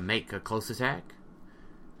make a close attack.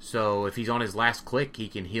 So if he's on his last click, he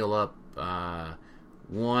can heal up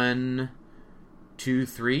 1, 2,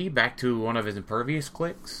 3 back to one of his impervious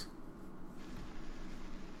clicks.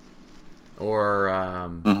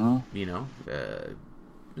 Or, there's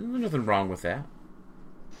nothing wrong with that.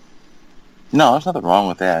 No, there's nothing wrong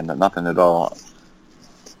with that. Nothing at all.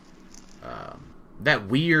 That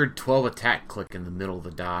weird 12 attack click in the middle of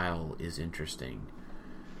the dial is interesting.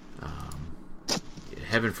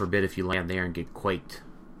 Heaven forbid if you land there and get quaked.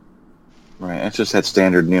 Right, it's just that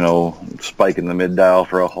standard, spike in the mid dial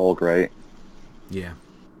for a Hulk, right? Yeah.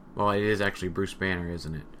 Well, it is actually Bruce Banner,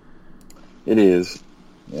 isn't it? It is.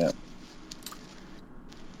 Yeah.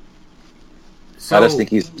 So, I just think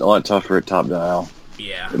he's a lot tougher at top dial.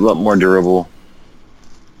 Yeah. A lot more durable.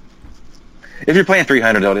 If you're playing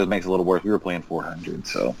 300, though, it makes it a little worse. We were playing 400,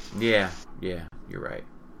 so... Yeah, you're right.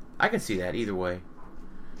 I can see that either way.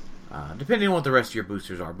 Depending on what the rest of your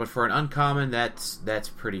boosters are. But for an uncommon, that's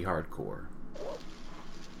pretty hardcore.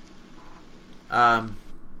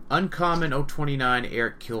 Uncommon 029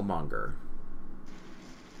 Eric Killmonger.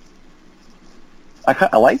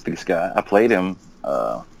 I like this guy. I played him.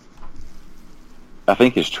 I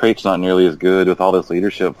think his trait's not nearly as good with all this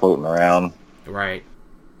leadership floating around. Right.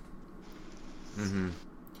 Mm-hmm.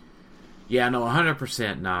 Yeah, no,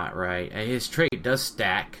 100% not, right. His trait does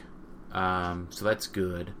stack, so that's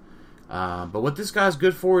good. But what this guy's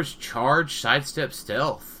good for is charge, sidestep,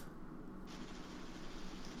 stealth.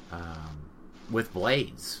 With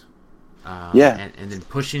blades. And then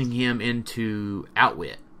pushing him into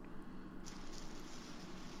outwit.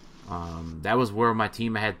 That was where my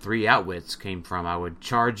team I had 3 outwits came from. I would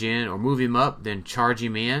charge in or move him up, then charge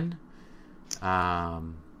him in.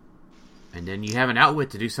 And then you have an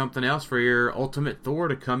outwit to do something else for your ultimate Thor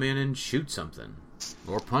to come in and shoot something.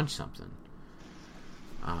 Or punch something.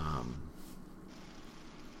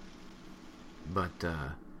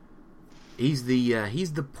 He's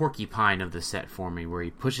the porcupine of the set for me, where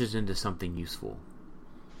he pushes into something useful.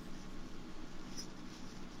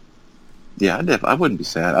 Yeah, I wouldn't be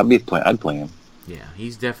sad. I'd play him. Yeah,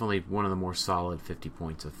 he's definitely one of the more solid 50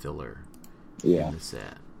 points of filler in the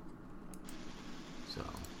set. So,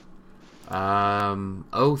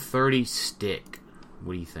 030 Stick.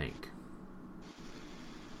 What do you think?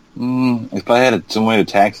 If I had some way to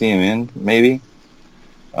taxi him in, maybe.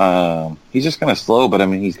 He's just kind of slow, but I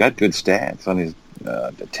mean, he's got good stats on his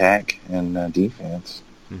attack and defense.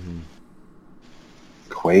 Mm-hmm.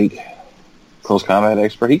 Quake, close combat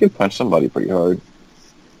expert. He could punch somebody pretty hard.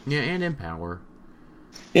 Yeah, and Empower.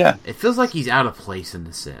 Yeah. It feels like he's out of place in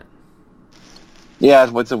the set. Yeah,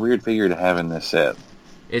 it's a weird figure to have in this set.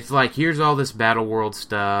 It's like, here's all this Battle World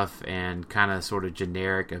stuff and kind of sort of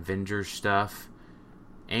generic Avengers stuff,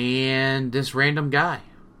 and this random guy.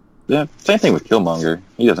 Yeah, same thing with Killmonger.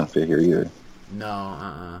 He doesn't fit here either.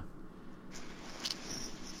 No,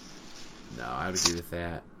 No, I would agree with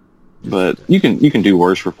that. But you can do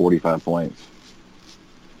worse for 45 points.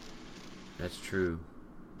 That's true.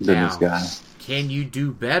 Than now, this guy. Can you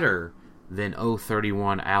do better than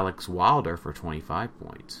 031 Alex Wilder for 25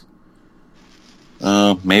 points?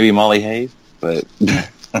 Maybe Molly Hayes, but this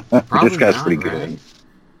guy's not, pretty right? good.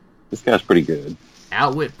 This guy's pretty good.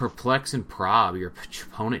 Outwit, Perplex, and Prob. Your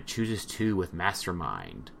opponent chooses 2 with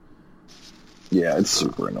Mastermind. Yeah, it's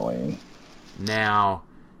super annoying. Now,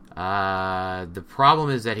 the problem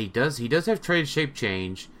is that he does have trade shape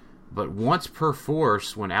change, but once per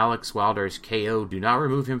force, when Alex Wilder is KO, do not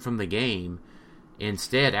remove him from the game.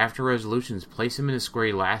 Instead, after resolutions, place him in a square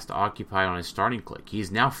he last occupied on his starting click. He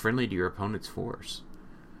is now friendly to your opponent's force.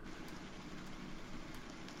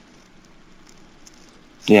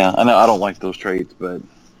 Yeah, I know I don't like those traits, but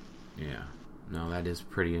yeah, no, that is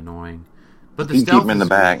pretty annoying. But the you can stealth keep him in the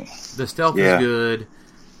back. The stealth is good.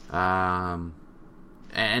 And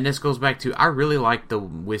this goes back to, I really like the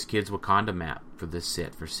WizKids Wakanda map for this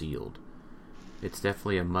set for sealed. It's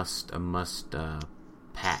definitely a must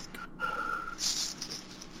pack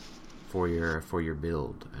for your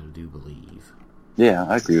build, I do believe. Yeah,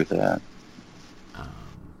 I agree with that.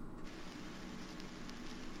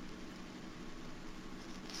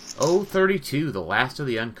 032, the last of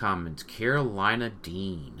the uncommons, Carolina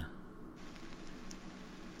Dean.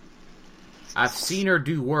 I've seen her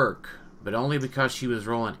do work, but only because she was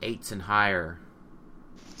rolling 8s and higher.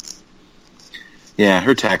 Yeah,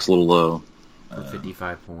 her attack's a little low. For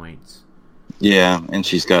 55 points. Yeah, and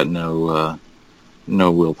she's got no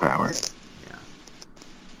willpower. Yeah.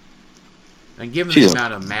 And given the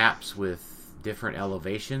amount of maps with different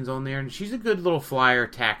elevations on there, and she's a good little flyer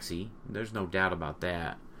taxi. There's no doubt about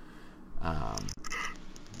that.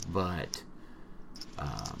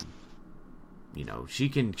 she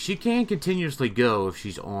can continuously go if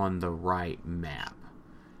she's on the right map.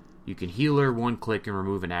 You can heal her one click and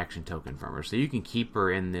remove an action token from her. So you can keep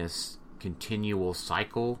her in this continual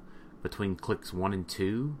cycle between clicks 1 and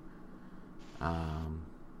 2.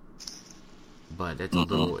 But it's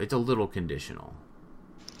a little conditional.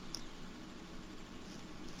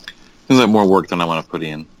 Seems like more work than I want to put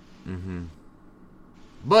in. Mm-hmm.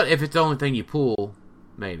 But if it's the only thing you pull,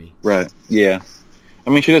 maybe. Right, yeah.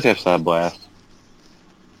 I mean, she does have Side Blast.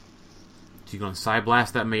 She's going to Side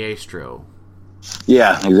Blast that Maestro.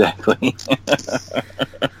 Yeah, exactly.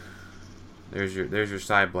 There's your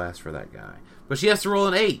Side Blast for that guy. But she has to roll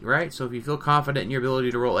an 8, right? So if you feel confident in your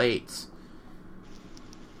ability to roll 8s,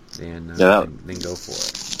 then go for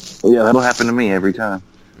it. Yeah, that'll happen to me every time.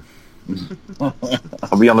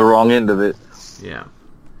 I'll be on the wrong end of it. Yeah.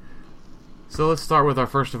 So let's start with our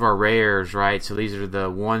first of our rares, right? So these are the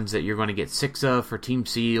ones that you're going to get 6 of for Team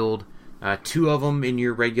Sealed. 2 of them in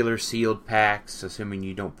your regular sealed packs, assuming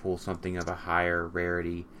you don't pull something of a higher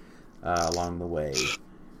rarity along the way.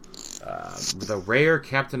 The rare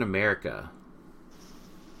Captain America.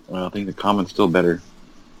 Well, I think the common's still better.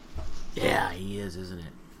 Yeah, he is, isn't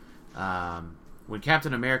it? When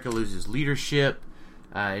Captain America loses leadership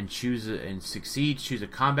and succeeds, choose a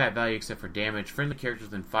combat value except for damage. Friendly characters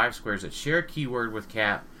within 5 squares that share a keyword with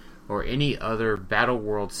Cap or any other Battle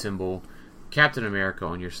World symbol Captain America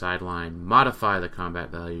on your sideline. Modify the combat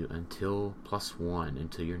value until +1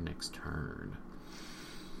 until your next turn.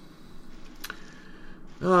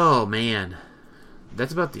 Oh, man.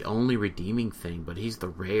 That's about the only redeeming thing, but he's the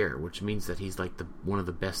rare, which means that he's like one of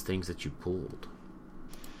the best things that you pulled.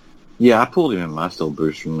 Yeah, I pulled him in my Steel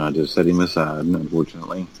Booster, and I just set him aside,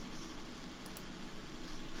 unfortunately.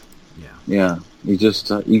 Yeah. Yeah, you just,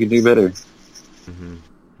 you can do better. Mm-hmm.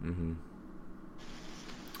 Mm-hmm.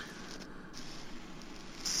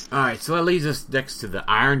 Alright, so that leads us next to the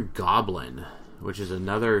Iron Goblin, which is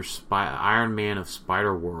another Iron Man of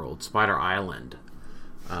Spider-World, Spider Island.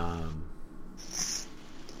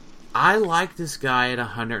 I like this guy at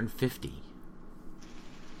 150.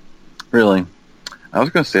 Really? I was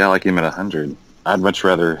going to say I like him at 100. I'd much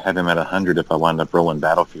rather have him at 100 if I wound up rolling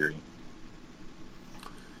Battle Fury.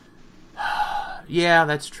 Yeah,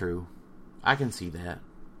 that's true. I can see that.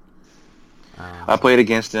 I played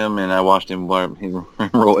against him, and I watched him roll at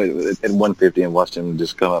 150 and watched him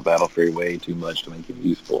just come up Battle Fury way too much to make him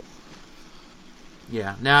useful.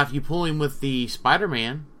 Yeah. Now, if you pull him with the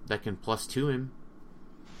Spider-Man, that can +2 him.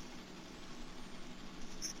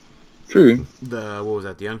 True. What was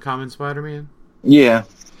that? The Uncommon Spider-Man? Yeah.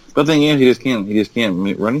 But the thing is, he just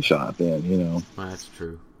can't running shot then, Well, that's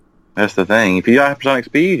true. That's the thing. If you got hypersonic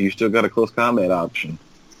speed, you still got a close combat option.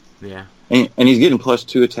 Yeah. And he's getting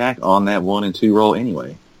 +2 attack on that 1 and 2 roll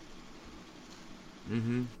anyway.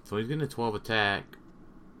 Mm-hmm. So he's getting a 12 attack.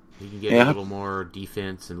 He can get a little more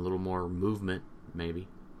defense and a little more movement, maybe.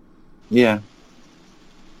 Yeah.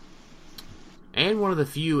 And one of the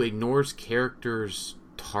few ignores characters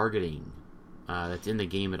targeting that's in the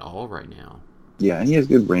game at all right now. Yeah, and he has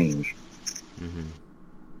good range. Mm-hmm.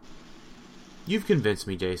 You've convinced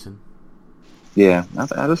me, Jason. Yeah,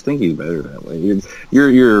 I just think he's better that way.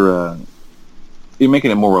 You're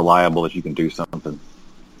making it more reliable that you can do something.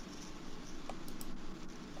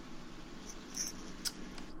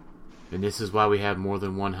 And this is why we have more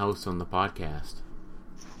than one host on the podcast.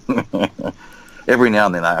 Every now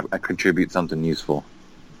and then I contribute something useful.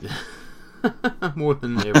 more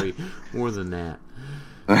than that.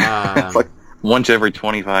 It's like once every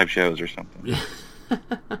 25 shows or something.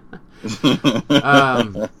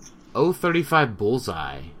 035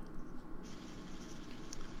 Bullseye.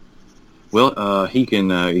 Well, he can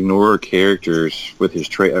ignore characters with his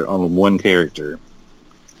trait on one character,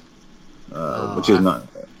 which is not.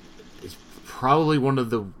 It's probably one of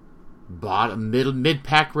the mid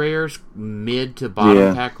pack rares, mid to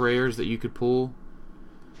bottom pack rares that you could pull.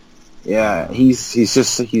 Yeah, he's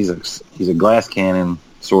a glass cannon,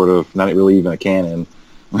 sort of. Not really even a cannon,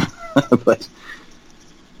 but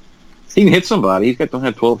he can hit somebody. He can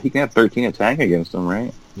have 12. He can have 13 attack against them,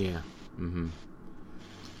 right? Yeah. Mm-hmm.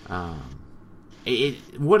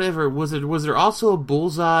 Whatever was there also a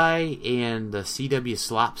Bullseye and the CW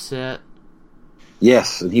Slop set?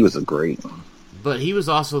 Yes, and he was a great one. But he was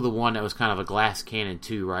also the one that was kind of a glass cannon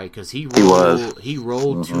too, right? Because he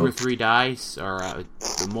rolled 2 or 3 dice or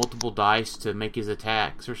multiple dice to make his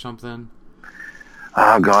attacks or something.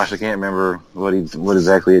 Oh gosh, I can't remember what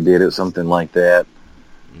exactly it did. It was something like that.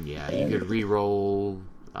 Yeah, you could re-roll.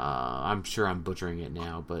 I'm sure I'm butchering it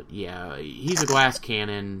now, but yeah, he's a glass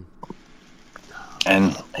cannon.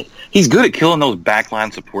 And he's good at killing those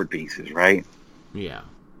backline support pieces, right? Yeah.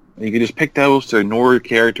 You can just pick those to ignore your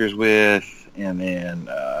characters with, and then,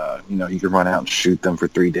 you can run out and shoot them for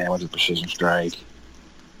 3 damage with Precision Strike.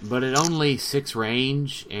 But at only 6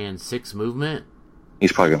 range and 6 movement,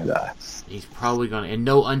 He's probably going to die. he's probably going to... And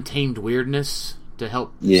no Untamed Weirdness to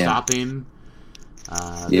help stop him.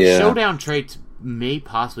 The Showdown traits may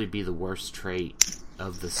possibly be the worst trait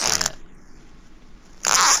of the set.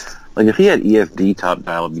 Like, if he had EFD top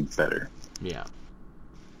dial, it'd be better. Yeah.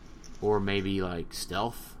 Or maybe, like,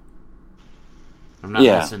 Stealth. I'm not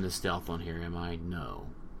missing the Stealth on here, am I? No.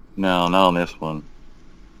 No, not on this one.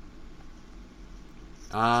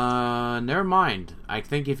 Never mind. I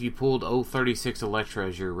think if you pulled 036 Electra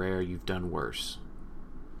as your rare, you've done worse.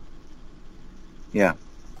 Yeah.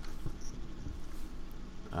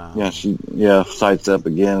 She sights up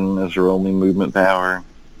again as her only movement power.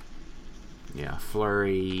 Yeah,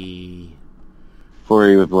 Flurry.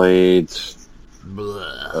 Flurry with blades.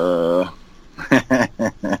 Blah.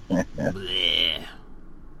 Bleh.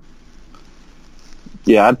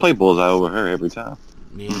 Yeah, I'd play Bullseye over her every time.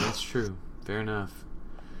 Yeah, that's true. Fair enough.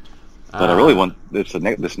 But I really want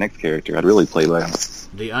this next character. I'd really play like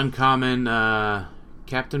the uncommon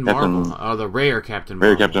Captain Marvel. Oh, the rare Captain Marvel.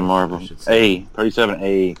 Rare Captain Marvel.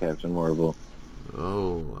 37A Captain Marvel.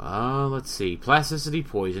 Oh, let's see. Plasticity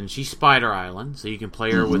Poison. She's Spider Island, so you can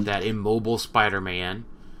play her with that immobile Spider-Man.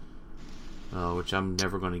 Which I'm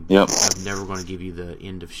never going to. I'm never going to give you the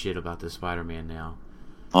end of shit about this Spider-Man now.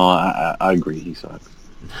 Oh, I agree. He sucks.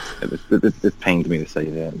 It pains me to say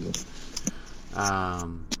that.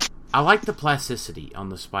 I like the plasticity on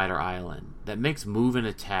the Spider Island. That makes move and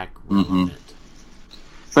attack relevant.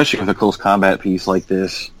 Especially with a close combat piece like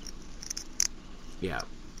this. Yeah.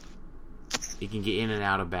 You can get in and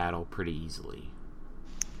out of battle pretty easily.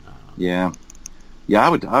 Yeah,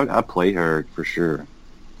 I'd play her for sure.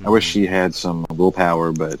 I wish she had some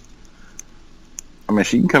willpower, but I mean,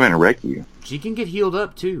 she can come in and wreck you. She can get healed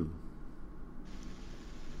up too.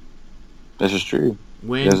 This is true.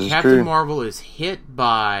 When Captain Marvel is hit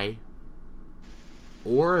by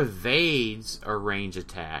or evades a range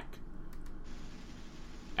attack,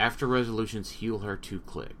 after resolutions heal her 2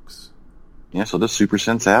 clicks. Yeah, so just super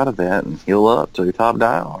sense out of that and heal up to the top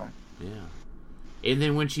dial. Yeah. And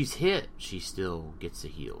then when she's hit, she still gets to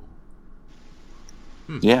heal.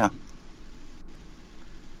 Yeah.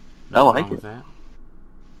 I like it. That.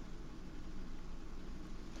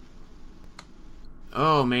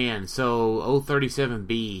 Oh man, so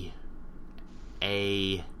 037B,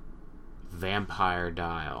 a vampire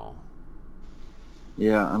dial.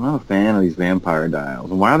 Yeah, I'm not a fan of these vampire dials.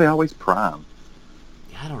 And why are they always prime?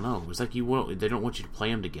 I don't know. It's like they don't want you to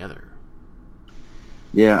play them together.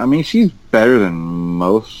 Yeah, I mean, she's better than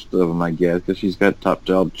most of them, I guess, because she's got top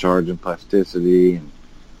job charge and plasticity and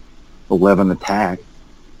 11 attack.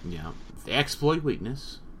 Yeah. Exploit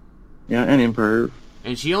weakness. Yeah, and imperv.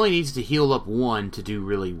 And she only needs to heal up 1 to do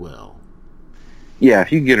really well. Yeah,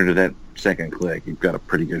 if you get her to that second click, you've got a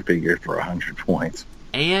pretty good figure for 100 points.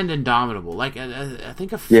 And Indomitable. Like, I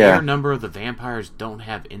think a fair number of the vampires don't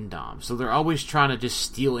have Indom. So they're always trying to just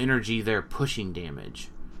steal energy they're pushing damage.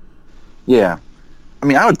 Yeah. I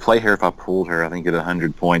mean, I would play her if I pulled her, I think, at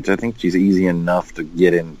 100 points. I think she's easy enough to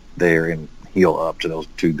get in there and heal up to those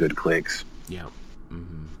 2 good clicks. Yep.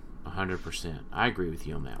 100%. I agree with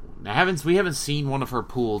you on that one. Now, we haven't seen one of her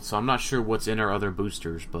pooled, so I'm not sure what's in her other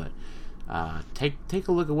boosters, but take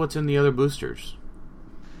a look at what's in the other boosters.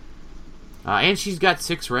 And she's got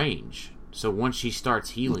 6 range, so once she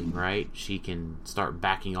starts healing, right, she can start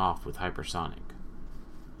backing off with hypersonic.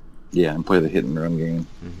 Yeah, and play the hit and run game.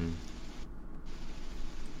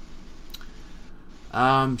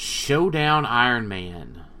 Showdown Iron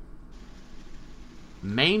Man.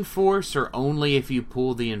 Main force or only if you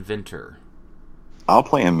pull the Inventor? I'll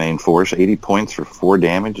play in main force. 80 points for 4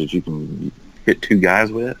 damage that you can hit 2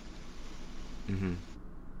 guys with.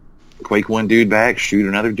 Quake 1 dude back, shoot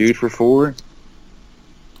another dude for 4.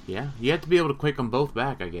 Yeah, you have to be able to quake them both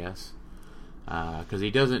back, I guess. Because he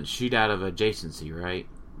doesn't shoot out of adjacency, right?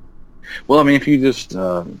 Well, I mean, if you just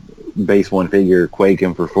base 1 figure, quake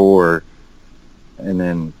him for 4, and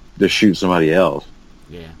then just shoot somebody else.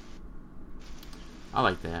 Yeah. I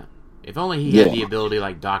like that. If only he had the ability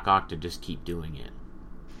like Doc Ock to just keep doing it.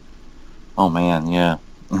 Oh, man, yeah.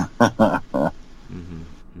 But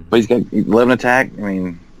he's got 11 attack. I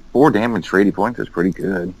mean, 4 damage for 80 points is pretty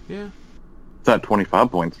good. Yeah. It's not 25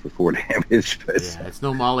 points for 4 damage. But yeah, it's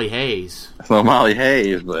no Molly Hayes. It's no Molly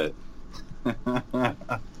Hayes, but I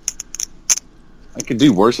could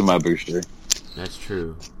do worse in my booster. That's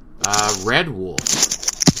true. Red Wolf.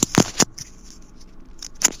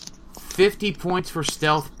 50 points for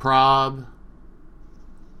stealth prob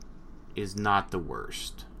is not the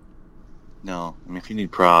worst. No. I mean, if you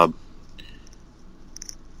need prob,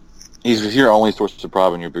 if your only source of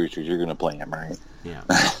prob in your boosters, you're going to play him, right? Yeah.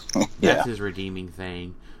 Yeah. That's his redeeming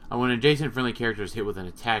thing. When adjacent friendly character is hit with an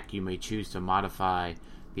attack, you may choose to modify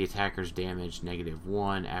the attacker's damage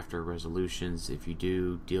 -1 after resolutions. If you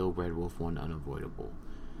do, deal Red Wolf 1 unavoidable.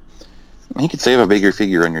 He could save a bigger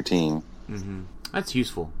figure on your team. Mm-hmm. That's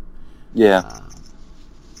useful. Yeah.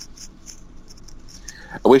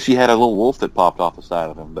 I wish he had a little wolf that popped off the side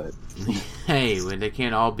of him, but... Hey, they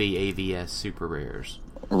can't all be AVS super rares.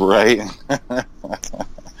 Right?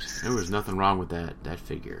 There was nothing wrong with that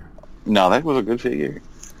figure. No, that was a good figure.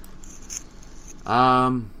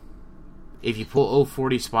 If you pull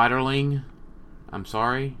 040 Spiderling, I'm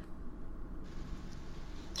sorry.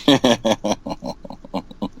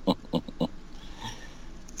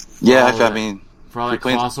 Yeah, I mean... For all that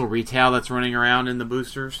colossal retail that's running around in the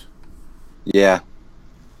boosters? Yeah.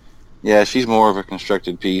 Yeah, she's more of a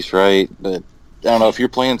constructed piece, right? But, I don't know, if you're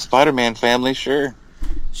playing Spider-Man family, sure.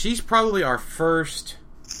 She's probably our first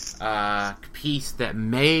piece that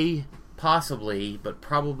may possibly, but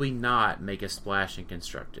probably not, make a splash in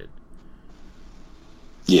constructed.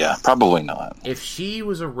 Yeah, probably not. If she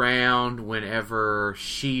was around whenever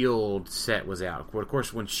S.H.I.E.L.D. set was out. Of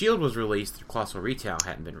course, when S.H.I.E.L.D. was released, the Colossal Retail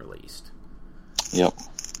hadn't been released. Yep.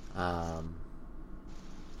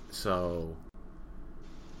 So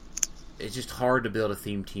it's just hard to build a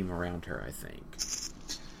theme team around her, I think.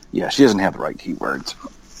 Yeah, she doesn't have the right keywords.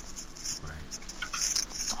 Right.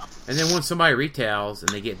 And then when somebody retails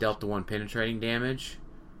and they get dealt the 1 penetrating damage,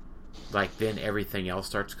 like then everything else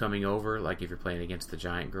starts coming over, like if you're playing against the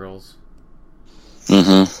giant girls.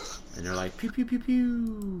 Mm-hmm. And they're like, pew, pew, pew,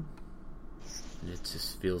 pew. And it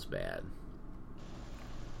just feels bad.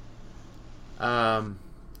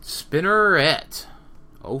 Spinneret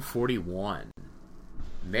 041.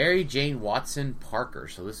 Mary Jane Watson Parker.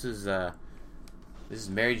 So this is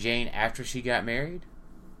Mary Jane after she got married?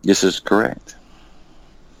 This is correct.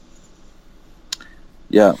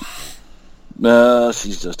 Yeah.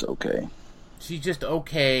 She's just okay. She's just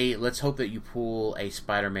okay. Let's hope that you pull a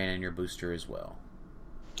Spider-Man in your booster as well.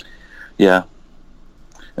 Yeah.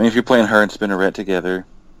 I mean, if you're playing her and Spinneret together,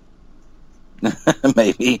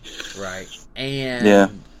 maybe. Right.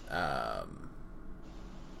 And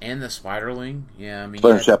and the Spiderling. Yeah, I mean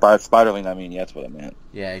Spiderling, I mean, yeah, that's what I meant.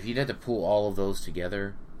 Yeah, if you'd have to pull all of those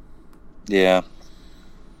together. Yeah.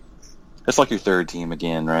 It's like your third team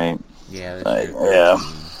again, right? Yeah, that's right.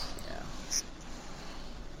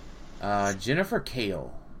 Yeah. Jennifer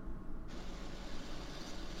Kale.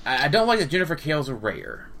 I don't like that Jennifer Kale's a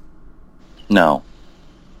rare. No.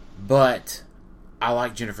 But I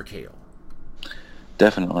like Jennifer Kale.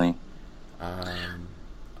 Definitely. I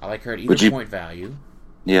like her at either point value.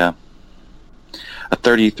 Yeah. A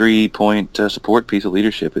 33-point support piece of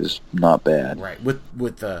leadership is not bad. Right,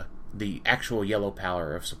 with the actual yellow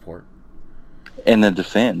power of support. And the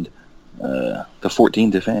defend. The 14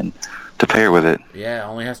 defend to pair with it. Yeah,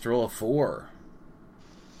 only has to roll a 4.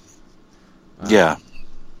 Yeah.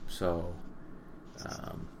 So,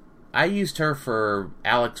 I used her for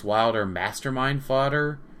Alex Wilder Mastermind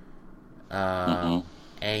fodder.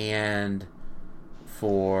 And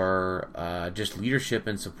for just leadership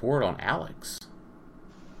and support on Alex.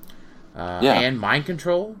 And mind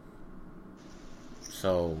control.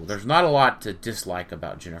 So there's not a lot to dislike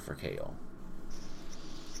about Jennifer Kale.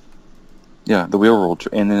 Yeah, the wheel roll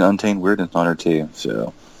and then Untamed Weirdness on her too.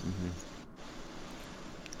 So,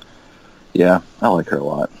 yeah, I like her a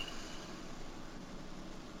lot.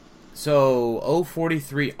 So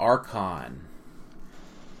 043 Archon.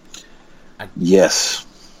 Yes.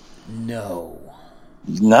 No,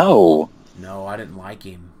 I didn't like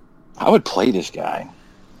him. I would play this guy.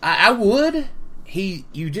 I would.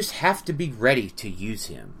 You just have to be ready to use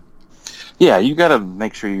him. Yeah, you got to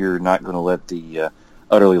make sure you're not going to let the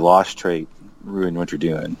utterly lost trait ruin what you're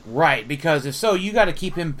doing. Right, because if so, you got to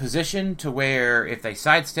keep him positioned to where if they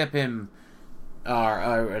sidestep him,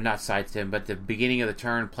 or not sidestep him, but the beginning of the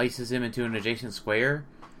turn places him into an adjacent square.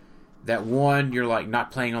 That one, you're like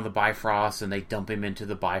not playing on the Bifrost, and they dump him into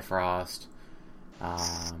the Bifrost, or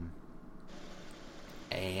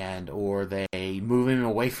they move him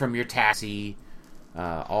away from your taxi.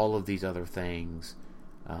 All of these other things,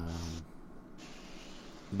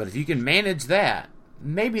 but if you can manage that,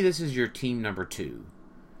 maybe this is your team number 2.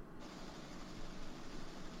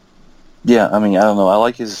 Yeah, I mean, I don't know. I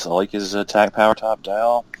like his attack power top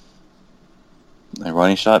dial. A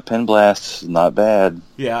running shot, pen blast, not bad.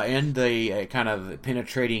 Yeah, and the kind of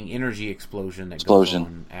penetrating energy explosion that goes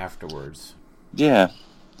on afterwards. Yeah.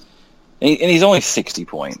 And he's only 60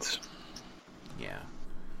 points. Yeah.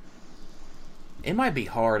 It might be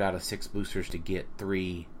hard out of 6 boosters to get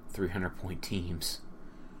 3 300-point teams.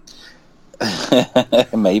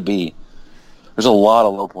 It may be. There's a lot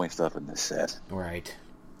of low point stuff in this set. Right.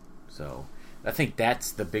 So, I think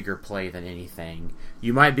that's the bigger play than anything.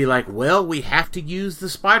 You might be like, well, we have to use the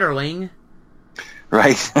Spiderling.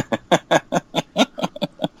 Right. So,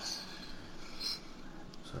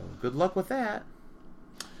 good luck with that.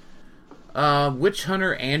 Witch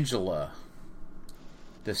Hunter Angela.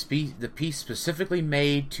 The piece specifically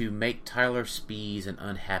made to make Tyler Spees an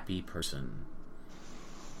unhappy person.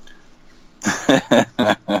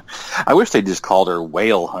 I wish they just called her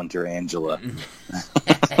Whale Hunter Angela.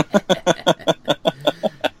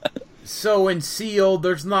 So in Sealed,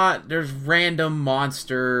 there's random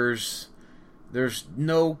monsters. There's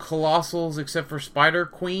no Colossals except for Spider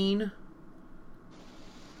Queen.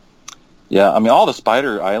 Yeah, I mean, all the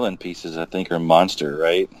Spider Island pieces, I think, are monster,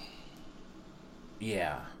 right?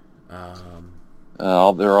 Yeah.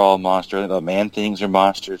 They're all monster. The Man Things are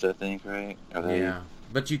monsters, I think, right? Are they? Yeah.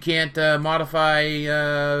 But you can't modify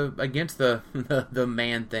against the the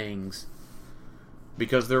Man Things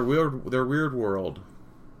because they're weird world.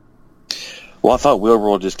 Well, I thought Wheel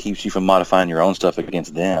World just keeps you from modifying your own stuff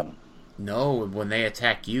against them. No, when they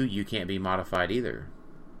attack you, you can't be modified either.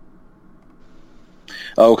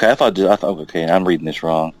 Oh, okay. I thought. Okay, I'm reading this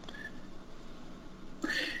wrong.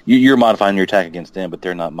 You're modifying your attack against them, but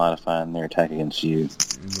they're not modifying their attack against you.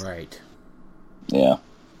 Right. Yeah.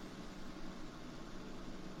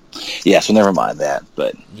 Yeah. So never mind that.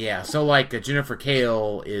 But yeah. So like Jennifer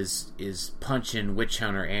Kale is punching Witch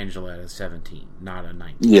Hunter Angela at a 17, not a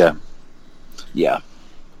 19. Yeah. Yeah.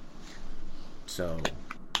 So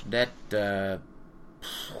that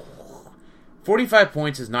 45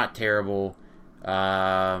 points is not terrible.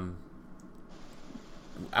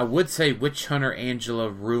 I would say Witch Hunter Angela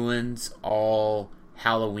ruins all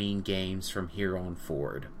Halloween games from here on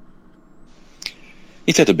forward.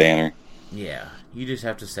 He's at the banner. Yeah, you just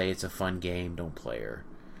have to say it's a fun game. Don't play her.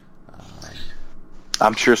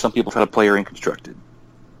 I'm sure some people try to play her in Constructed.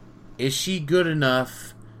 Is she good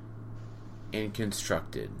enough in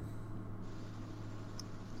Constructed?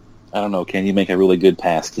 I don't know. Can you make a really good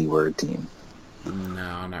pass keyword team?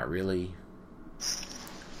 No, not really.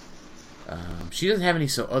 She doesn't have any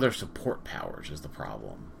other support powers is the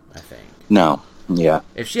problem, I think. No. Yeah.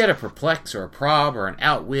 If she had a Perplex or a Prob or an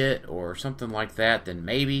Outwit or something like that, then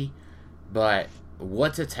maybe. But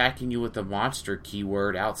what's attacking you with the monster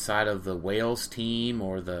keyword outside of the Whales team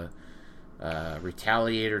or the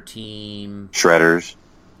Retaliator team? Shredders.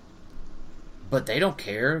 But they don't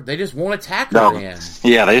care. They just won't attack her then.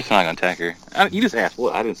 Yeah, they just not going to attack her. You just asked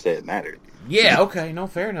what? I didn't say it mattered. Yeah, okay, no,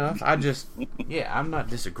 fair enough. I'm not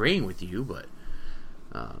disagreeing with you, but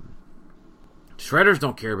Shredders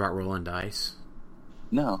don't care about rolling dice.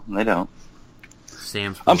 No, they don't.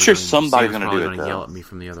 I'm sure somebody's going to do it, though. Yell at me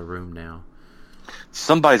from the other room now.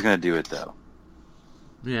 Somebody's going to do it, though.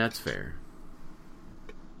 Yeah, that's fair.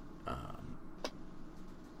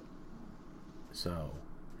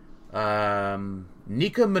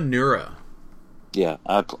 Nika Manura. Yeah,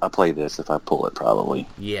 I play this if I pull it, probably.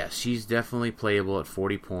 Yeah, she's definitely playable at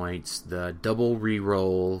 40 points. The double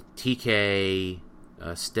reroll, TK,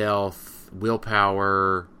 stealth,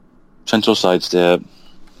 willpower. Central sidestep.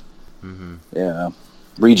 Mm-hmm. Yeah.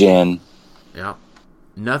 Regen. Yep.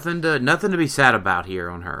 Nothing to be sad about here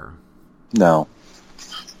on her. No.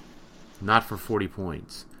 Not for 40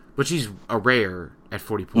 points. But she's a rare at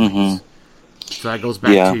 40 points. Mm-hmm. So that goes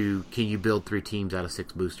back to, can you build 3 teams out of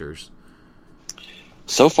 6 boosters?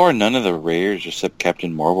 So far, none of the rares except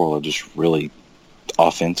Captain Marvel are just really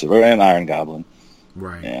offensive. And Iron Goblin.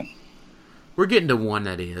 Right. Yeah. We're getting to one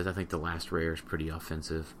that is. I think the last rare is pretty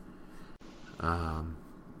offensive.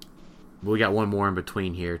 We got one more in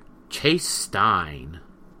between here. Chase Stein.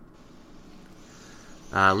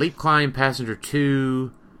 Leap Climb Passenger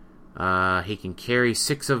 2. He can carry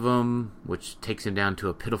 6 of them, which takes him down to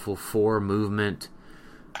a pitiful 4 movement.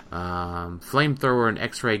 Flamethrower and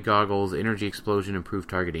X-ray goggles, energy explosion, improved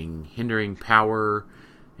targeting, hindering power.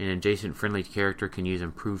 An adjacent friendly character can use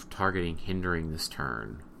improved targeting, hindering this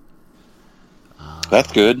turn.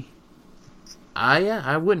 That's good.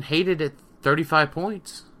 I wouldn't hate it at 35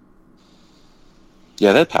 points.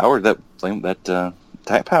 Yeah, that power, that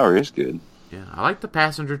attack power is good. Yeah, I like the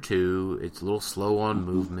Passenger too. It's a little slow on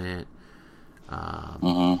movement.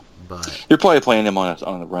 But you're probably playing him on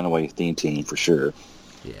the Runaway theme team for sure.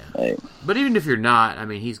 Yeah. Right. But even if you're not, I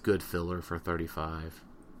mean, he's good filler for 35.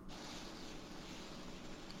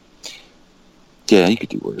 Yeah, you could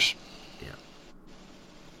do worse. Yeah.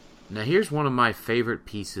 Now here's one of my favorite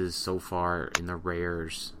pieces so far in the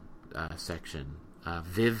rares section.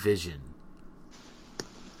 Viv Vision.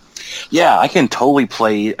 Yeah, I can totally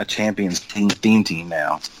play a Champions theme team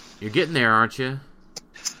now. You're getting there, aren't you?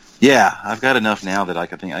 Yeah, I've got enough now that I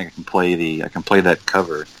can play that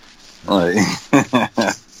cover. Like,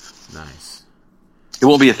 Nice. it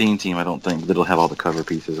won't be a theme team, I don't think, but it'll have all the cover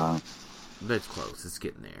pieces on it. But it's close. It's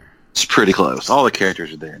getting there. It's pretty close. All the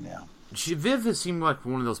characters are there now. Viv has seemed like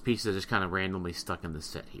one of those pieces that just kind of randomly stuck in the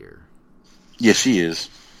set here. Yeah, she is.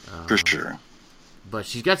 For sure. But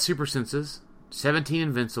she's got super senses, 17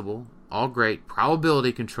 invincible, all great,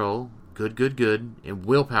 probability control, good, and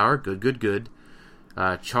willpower, good.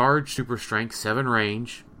 Charge, super strength, 7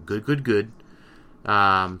 range, good.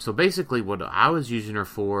 So basically what I was using her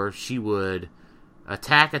for, she would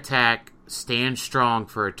attack, stand strong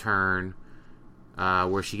for a turn,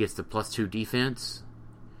 where she gets the +2 defense,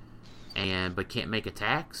 but can't make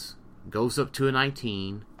attacks, goes up to a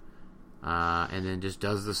 19, and then just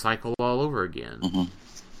does the cycle all over again. Mm-hmm.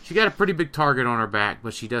 She got a pretty big target on her back,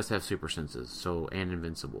 but she does have super senses, and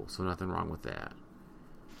invincible, so nothing wrong with that.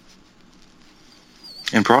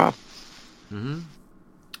 And prop. Mm-hmm.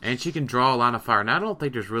 And she can draw a line of fire. Now, I don't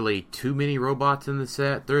think there's really too many robots in the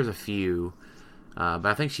set. There's a few, but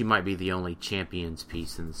I think she might be the only champions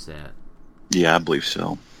piece in the set. Yeah, I believe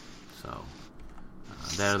so. So,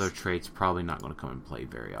 that other trait's probably not going to come and play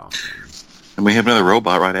very often. And we have another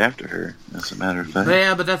robot right after her, as a matter of fact.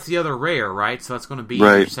 Yeah, but that's the other rare, right? So that's going to be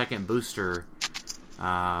Right. your second booster.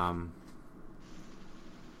 But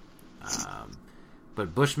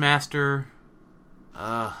Bushmaster,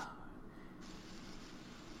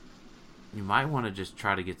 you might want to just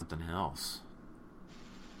try to get something else.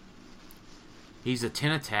 He's a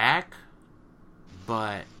 10 attack,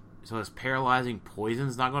 but so his paralyzing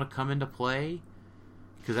poison's not going to come into play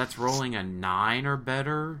because that's rolling a 9 or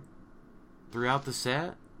better throughout the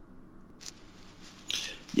set.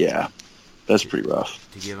 Yeah, that's pretty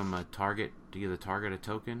rough. To give him a target, to give the target a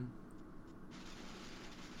token.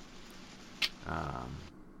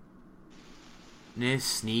 This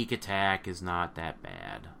sneak attack is not that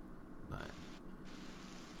bad, but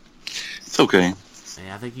It's okay.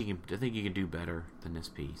 yeah, I think you can do better than this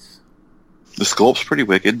piece. The sculpt's pretty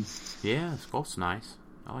wicked. Yeah, the sculpt's nice.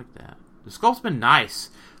 I like that. The sculpt's been nice.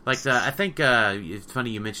 Like I think it's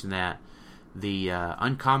funny you mentioned that. The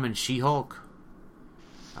uncommon She-Hulk.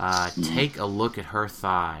 Take a look at her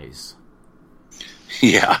thighs.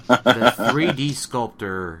 Yeah. The 3D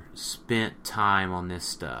sculptor spent time on this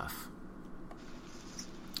stuff.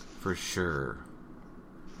 For sure.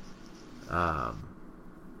 So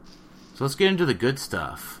let's get into the good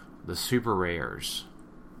stuff. The super rares.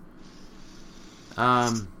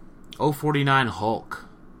 049 Hulk.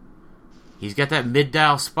 He's got that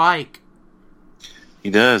mid-dial spike. He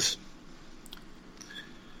does.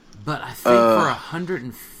 But I think for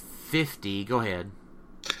 150... Go ahead.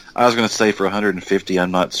 I was going to say for 150,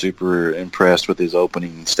 I'm not super impressed with his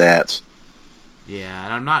opening stats. Yeah,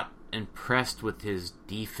 and I'm not impressed with his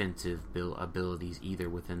defensive abilities either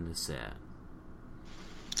within the set.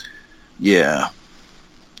 Yeah.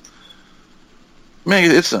 I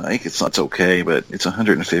mean, it's okay, but it's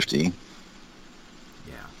 150. Yeah.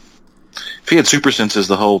 If he had super senses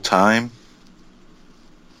the whole time,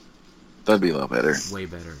 that'd be a lot better. Way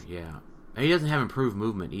better, yeah. And he doesn't have improved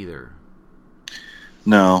movement either.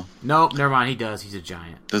 No. Nope, never mind, he does. He's a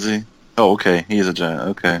giant. Does he? Oh, okay. He is a giant.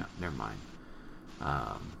 Okay. Yeah, never mind.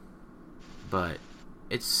 But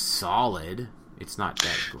it's solid. It's not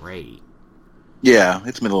that great. Yeah,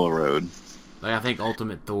 it's middle of the road. Like, I think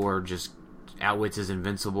Ultimate Thor just outwits his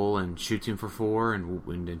Invincible and shoots him for 4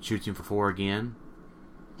 and then shoots him for 4 again.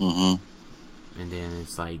 Mm-hmm. And then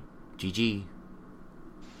it's like, GG.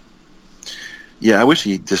 Yeah, I wish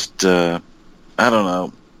he just, I don't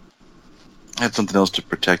know, had something else to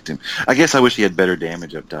protect him. I guess I wish he had better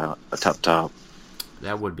damage up top.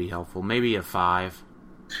 That would be helpful. Maybe a 5.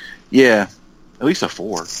 Yeah, at least a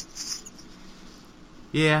 4.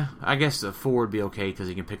 Yeah, I guess a 4 would be okay because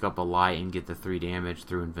he can pick up a light and get the 3 damage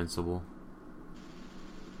through Invincible.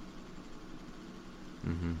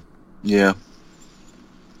 Mm-hmm. Yeah.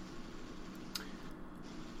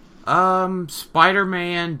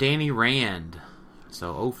 Spider-Man Danny Rand.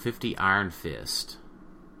 So 050 Iron Fist.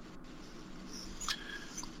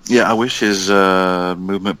 Yeah, I wish his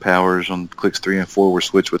movement powers on clicks 3 and 4 were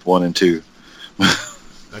switched with 1 and 2.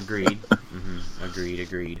 Agreed.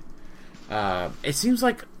 Agreed. It seems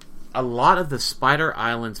like a lot of the Spider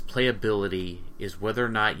Island's playability is whether or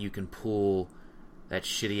not you can pull that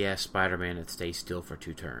shitty-ass Spider-Man that stays still for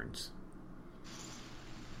 2 turns.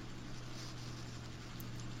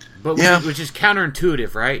 But yeah. which is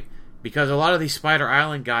counterintuitive, right? Because a lot of these Spider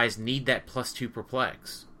Island guys need that +2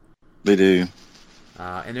 perplex. They do.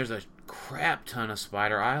 And there's a crap ton of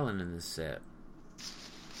Spider Island in this set.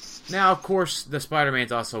 Now, of course, the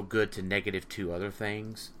Spider-Man's also good to -2 other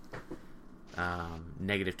things.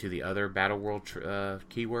 -2 the other Battle World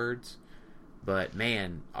keywords. But,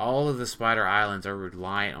 man, all of the Spider Islands are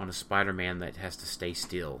reliant on a Spider-Man that has to stay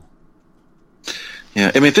still.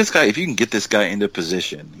 Yeah, I mean, if you can get this guy into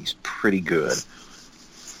position, he's pretty good.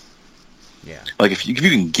 Yeah. Like, if you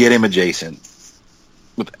can get him adjacent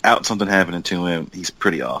without something happening to him, he's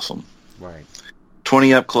pretty awesome. Right.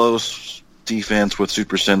 20 up close defense with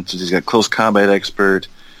super senses. He's got close combat expert,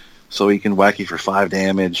 so he can whack you for 5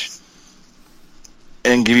 damage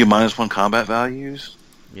and give you -1 combat values.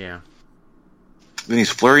 Yeah. Then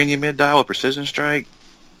he's flurrying you mid-dial with precision strike.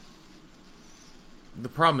 The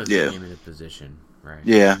problem is getting him into position, right?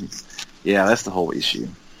 Yeah. Yeah, that's the whole issue.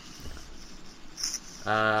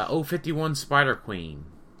 051 Spider Queen.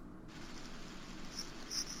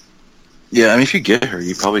 Yeah, I mean, if you get her,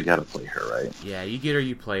 you probably got to play her, right? Yeah, you get her,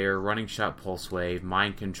 you play her. Running Shot, Pulse Wave,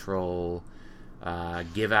 Mind Control,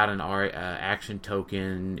 give out an action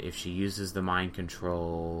token if she uses the Mind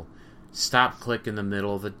Control, stop click in the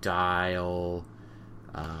middle of the dial,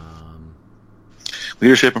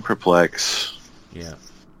 Leadership and Perplex. Yeah.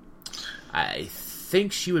 I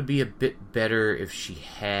think she would be a bit better if she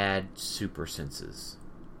had super senses.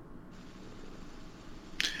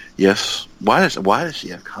 Yes. Why does she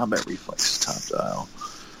have combat reflexes top dial?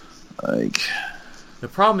 Like, the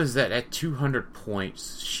problem is that at 200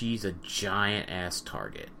 points, she's a giant ass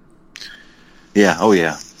target. yeah, oh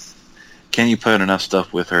yeah. Can you put enough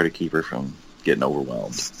stuff with her to keep her from getting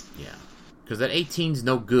overwhelmed? Yeah. Because that 18's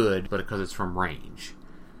no good, but because it's from range.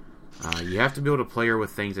 You have to be able to play her with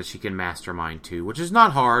things that she can mastermind too, which is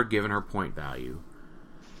not hard given her point value.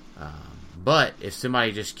 But if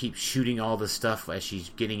somebody just keeps shooting all this stuff as she's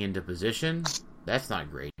getting into position, that's not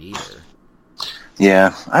great either.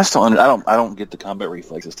 Yeah, I don't get the combat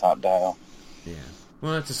reflexes top dial. Yeah,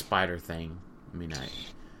 well, that's a Spider thing. I mean,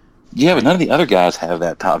 yeah, but none of the other guys have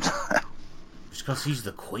that top dial. Just because he's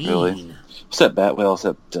the queen. Really? Except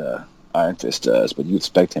Iron Fist does, but you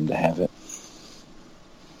expect him to have it.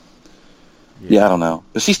 Yeah, I don't know,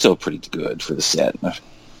 but she's still pretty good for the set.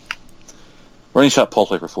 Running Shot,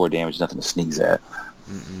 Pulse Wave for 4 damage, nothing to sneeze at.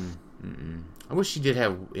 I wish she did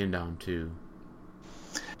have end on too.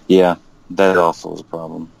 Yeah, that also is a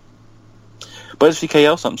problem. But if she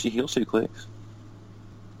KOs something, she heals 2 clicks.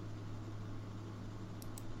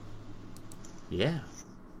 Yeah,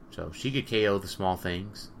 so she could KO the small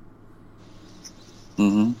things.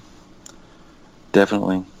 Mm-hmm.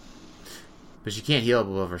 Definitely. But she can't heal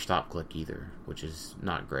above her stop click either, which is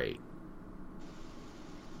not great.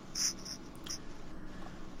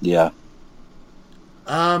 Yeah.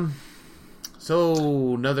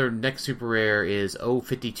 So another next super rare is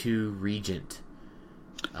 052 Regent.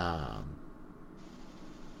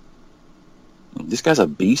 This guy's a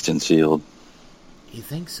beast in Sealed. You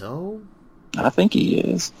think so? I think he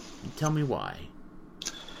is. Tell me why.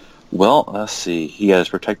 Well, let's see. He has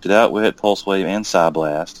Protected Outwit, Pulse Wave, and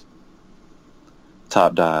Psyblast.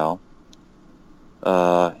 Top dial.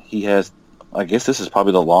 He has, I guess this is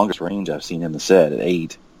probably the longest range I've seen in the set at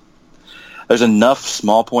 8. There's enough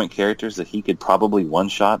small point characters that he could probably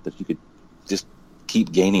one-shot that you could just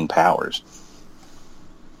keep gaining powers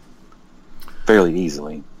fairly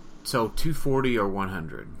easily. So 240 or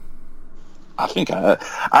 100? I think I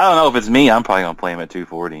don't know if it's me. I'm probably gonna play him at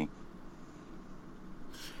 240.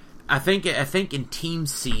 I think in Team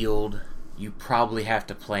Sealed, you probably have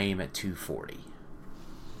to play him at 240.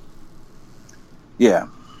 Yeah,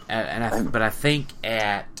 but I think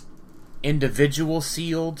at individual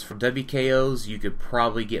sealed for WKOs, you could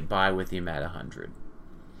probably get by with him at 100.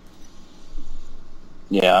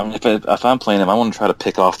 Yeah, I mean, if I'm playing him, I want to try to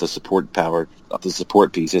pick off the support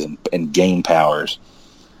pieces and gain powers.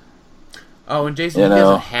 Oh, and Jason, he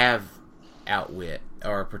doesn't have Outwit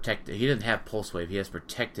or Protected. He doesn't have Pulse Wave. He has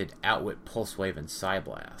Protected, Outwit, Pulse Wave, and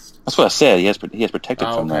Psyblast. That's what I said. He has Protected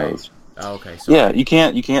from those. Oh, okay. So yeah, you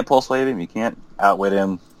can't Pulse Wave him. You can't Outwit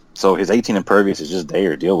him. So his 18 Impervious is just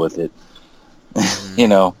there. Deal with it.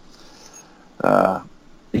 Mm-hmm.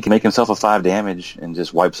 He can make himself a 5 damage and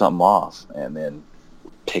just wipe something off, and then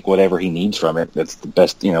pick whatever he needs from it. That's the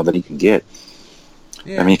best that he can get.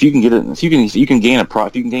 Yeah. I mean, if you can get it, if you can gain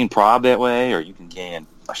prob that way, or you can gain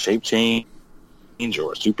a shape change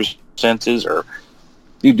or super senses, or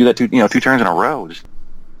you do that 2 turns in a row.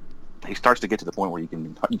 He starts to get to the point where you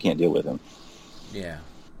can't deal with him. Yeah,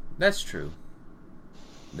 that's true.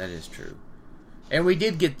 That is true. And we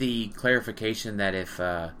did get the clarification that if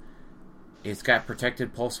it's got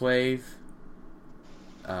Protected Pulse Wave,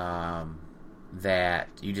 that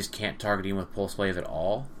you just can't target him with Pulse Wave at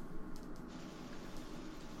all.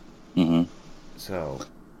 So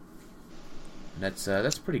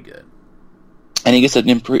that's pretty good. And he gets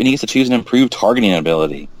to choose an improved targeting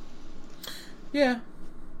ability. Yeah.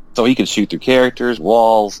 So he can shoot through characters,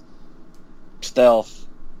 walls, stealth.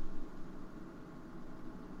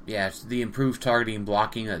 Yeah, it's the improved targeting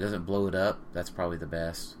blocking that doesn't blow it up. That's probably the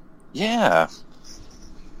best. Yeah.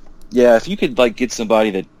 Yeah, if you could get somebody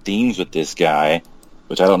that themes with this guy,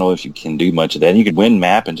 which I don't know if you can do much of that, and you could win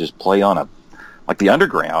map and just play on the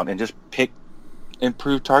underground and just pick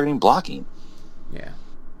improved targeting blocking. Yeah.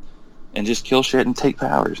 And just kill shit and take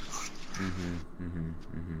powers.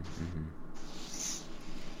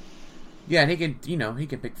 Yeah, and he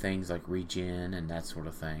can pick things like regen and that sort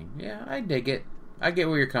of thing. Yeah, I dig it. I get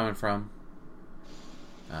where you're coming from.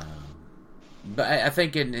 But I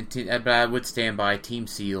think but I would stand by Team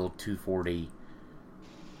Sealed 240,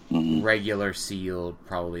 regular Sealed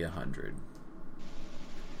probably 100.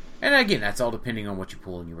 And again, that's all depending on what you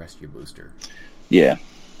pull in your rest of your booster. Yeah.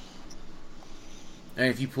 And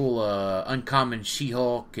if you pull Uncommon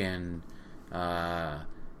She-Hulk and a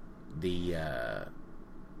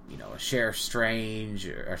Sheriff Strange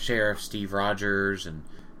or a Sheriff Steve Rogers and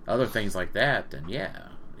other things like that, then yeah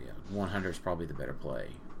 100 is probably the better play.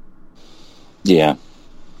 Yeah.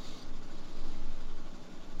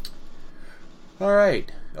 All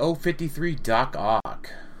right, 053 Doc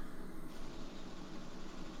Ock.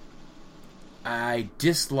 I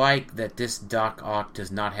dislike that this Doc Ock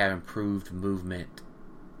does not have improved movement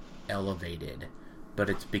elevated, but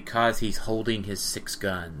it's because he's holding his 6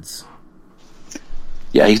 guns.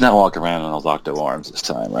 Yeah, he's not walking around on those octo arms this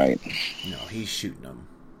time, right? No, he's shooting them.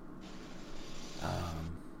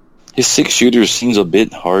 His 6 shooters seems a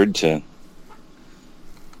bit hard to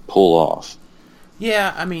pull off.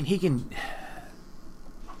 Yeah, I mean, he can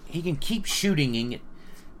keep shooting it,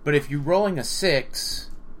 but if you're rolling a 6,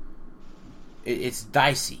 it's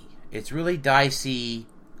dicey. It's really dicey,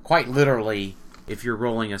 quite literally, if you're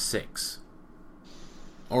rolling a 6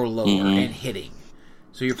 or lower and hitting.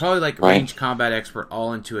 So you're probably range combat expert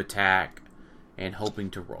all into attack and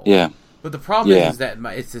hoping to roll. Yeah. But the problem is that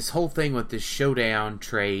it's this whole thing with this showdown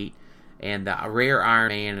trait and the rare Iron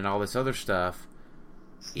Man and all this other stuff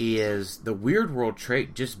is the Weird World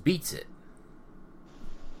trait just beats it.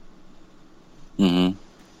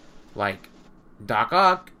 Like, Doc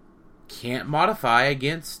Ock can't modify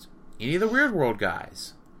against any of the Weird World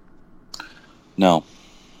guys. No.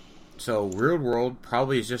 So Weird World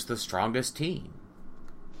probably is just the strongest team.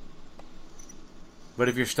 But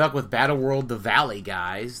if you're stuck with Battle World the Valley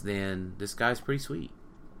guys, then this guy's pretty sweet.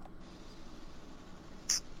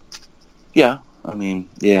 Yeah, I mean,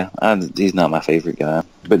 he's not my favorite guy.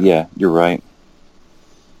 But yeah, you're right.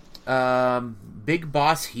 Big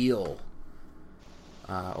Boss Heel.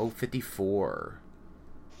 054.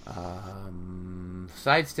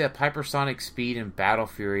 Sidestep hypersonic speed and battle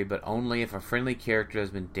fury, but only if a friendly character has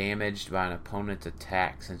been damaged by an opponent's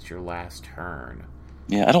attack since your last turn.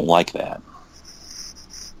 Yeah, I don't like that.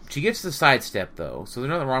 She gets the sidestep, though, so there's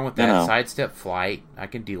nothing wrong with that. No. Sidestep flight, I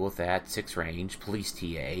can deal with that. 6 range, police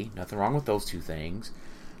TA, nothing wrong with those 2 things.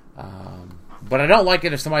 But I don't like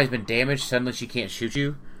it if somebody's been damaged, suddenly she can't shoot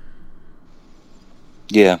you.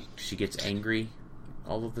 Yeah. She gets angry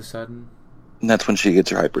all of a sudden. And that's when she gets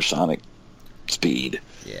her hypersonic speed.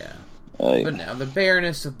 Yeah. But now, the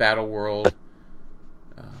Baroness of Battle World.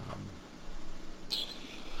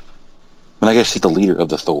 I guess she's the leader of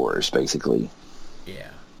the Thors, basically. Yeah.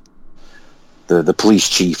 The police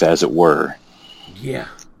chief, as it were. Yeah.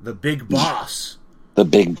 The big boss. The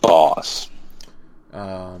big boss.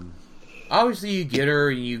 Obviously, you get her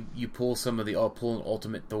and you pull some of pull an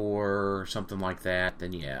Ultimate Thor or something like that,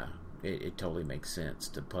 then yeah, it totally makes sense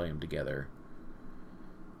to play them together.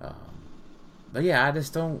 But yeah, I'm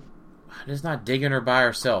just not digging her by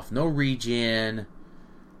herself. No regen.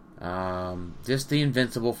 Just the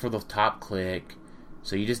invincible for the top click.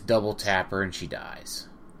 So you just double tap her and she dies.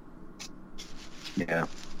 Yeah.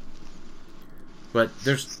 But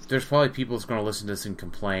there's probably people that's going to listen to this and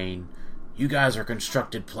complain, you guys are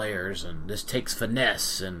constructed players and this takes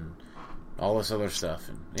finesse and all this other stuff.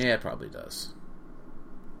 And yeah, it probably does.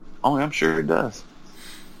 Oh, I'm sure it does.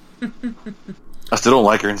 I still don't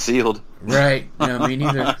like her in Sealed. Right. No, me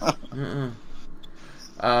neither.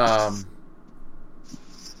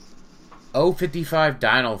 055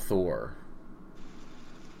 Dino Thor.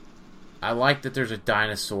 I like that there's a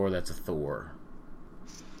dinosaur that's a Thor.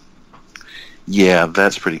 Yeah,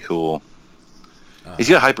 that's pretty cool. He's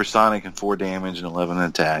got hypersonic and 4 damage and 11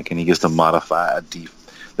 attack, and he gets to modify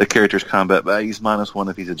the character's combat values -1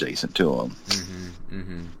 if he's adjacent to him.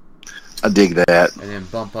 I dig that. And then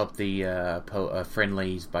bump up the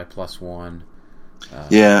friendlies by +1.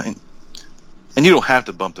 Yeah. And you don't have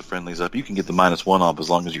to bump the friendlies up. You can get the -1 off as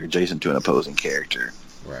long as you're adjacent to an opposing character.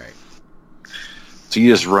 Right. So you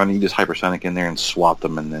just hypersonic in there and swap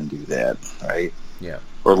them and then do that, right? Yeah.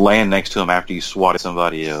 Or land next to them after you swatted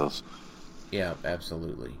somebody else. Yeah,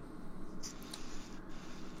 absolutely.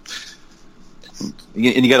 And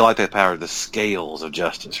you got to like that power, the scales of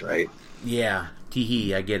justice, right? Yeah.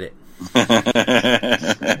 Tee-hee, I get it.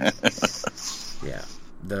 Yeah.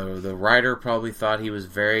 The writer probably thought he was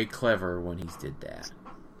very clever when he did that.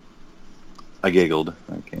 I giggled.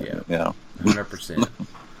 Yeah. 100%.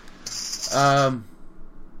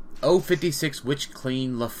 056 Witch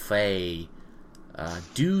Queen LaFay.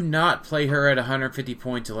 Do not play her at 150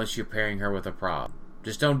 points unless you're pairing her with a prob.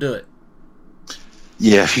 Just don't do it.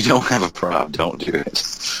 Yeah, if you don't have a prob, don't do it.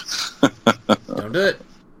 Don't do it.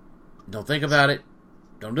 Don't think about it.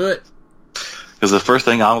 Don't do it. Because the first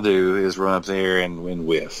thing I'll do is run up there and win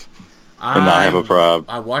whiff. And not have a prob.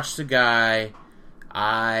 I watched the guy.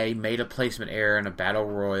 I made a placement error in a battle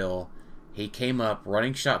royal. He came up,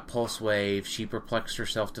 running shot pulse wave. She perplexed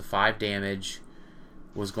herself to 5 damage.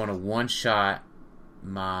 Was going to one-shot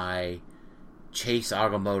my Chase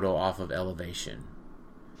Agamotto off of elevation.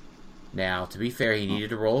 Now, to be fair, he needed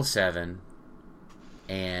to roll a 7.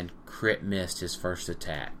 And crit missed his first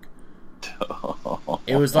attack.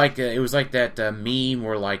 It was like that meme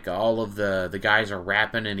where like all of the guys are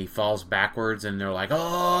rapping and he falls backwards and they're like,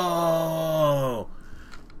 oh!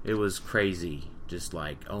 It was crazy. Just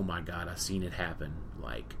like, oh my god, I've seen it happen.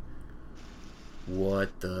 Like,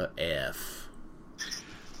 what the F?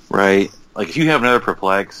 Right. Like, if you have another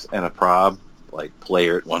perplex and a prob, like, play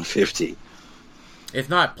her at 150. If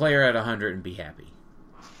not, play her at 100 and be happy.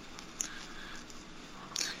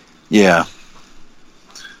 Yeah.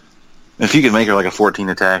 If you can make her like a 14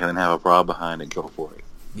 attack and then have a prob behind it, go for it.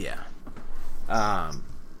 Yeah.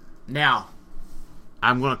 Now,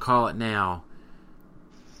 I'm going to call it now.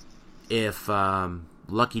 If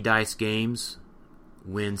Lucky Dice Games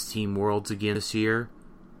wins Team Worlds again this year,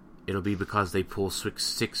 it'll be because they pull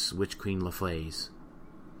 6 Witch Queen LaFays.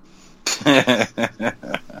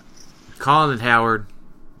 Colin and Howard,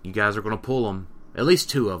 you guys are going to pull them. At least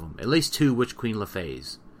 2 of them. At least 2 Witch Queen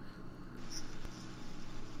LaFays.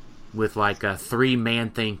 With like 3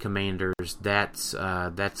 Man-Thing commanders, that's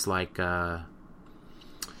like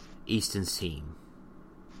Easton's team.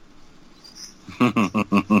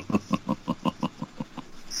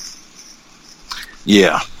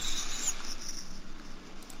 Yeah.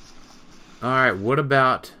 All right. What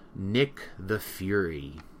about Nick the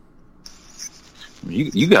Fury?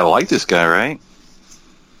 You gotta like this guy, right?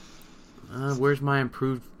 Where's my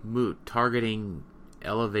improved moot targeting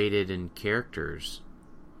elevated in characters?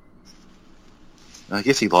 I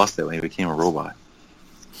guess he lost that when he became a robot.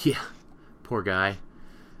 Yeah, poor guy.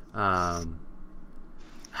 I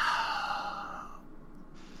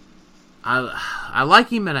like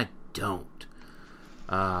him and I don't.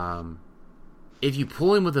 If you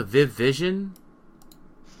pull him with a Viv Vision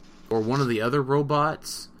or one of the other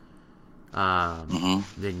robots,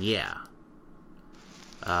 then yeah.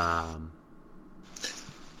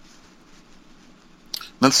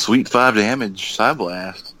 That's sweet 5 damage, Side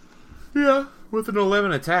Blast. Yeah, with an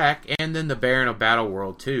 11 attack, and then the Baron of Battle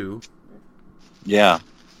World too. Yeah.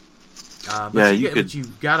 But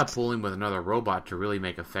you've got to pull him with another robot to really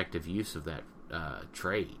make effective use of that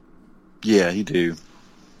trait. Yeah, you do.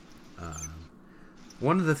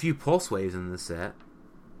 One of the few pulse waves in this set.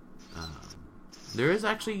 There is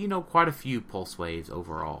actually, quite a few pulse waves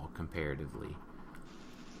overall, comparatively.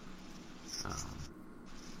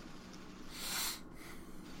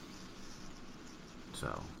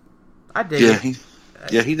 So, I dig it.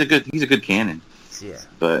 He's a good cannon. Yeah,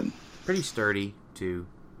 but pretty sturdy too.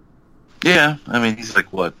 Yeah, I mean he's like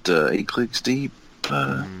 8 clicks deep.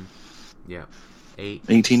 Yeah,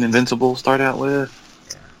 18 invincible start out with.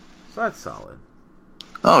 Yeah, so that's solid.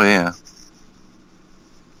 Oh yeah.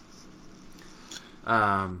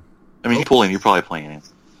 I mean, you pull him, you're probably playing him.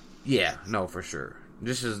 Yeah, no, for sure.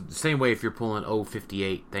 This is the same way if you're pulling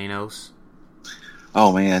 058 Thanos.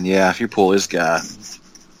 Oh man, yeah. If you pull this guy,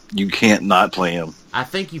 you can't not play him. I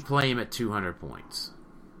think you play him at 200 points.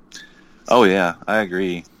 Oh yeah, I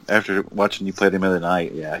agree. After watching you play him the other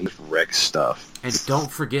night, yeah, he wrecks stuff. And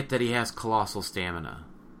don't forget that he has colossal stamina.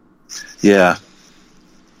 Yeah.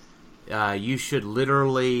 You should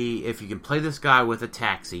literally, if you can play this guy with a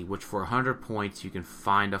taxi, which for 100 points you can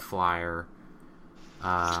find a flyer.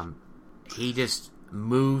 He just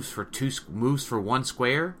moves for 1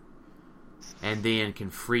 square, and then can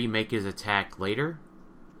free make his attack later.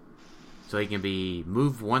 So he can be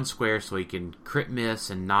moved 1 square, so he can crit miss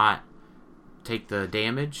and not take the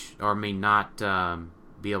damage, or not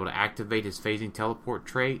be able to activate his phasing teleport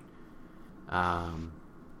trait. And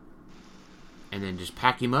then just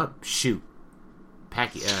pack him up, shoot.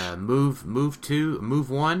 Move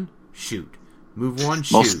one, shoot. Move one,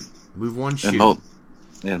 shoot. Move one, shoot.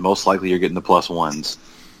 And most likely you're getting the +1s.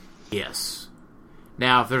 Yes.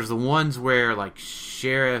 Now, if there's the ones where, like,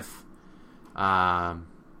 Sheriff, Captain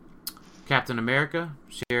America,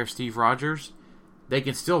 Sheriff Steve Rogers, they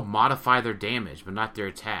can still modify their damage, but not their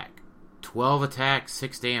attack. 12 attack,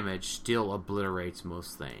 6 damage still obliterates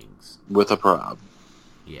most things. With a prob.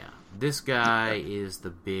 Yeah. This guy is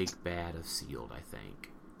the big bad of Sealed, I think.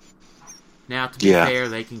 Now, to be fair,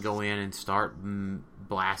 they can go in and start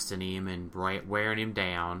blasting him and wearing him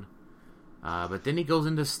down. But then he goes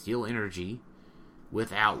into Steel Energy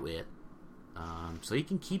with Outwit. So he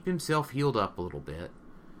can keep himself healed up a little bit.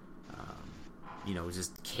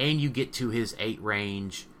 Just can you get to his 8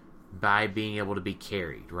 range by being able to be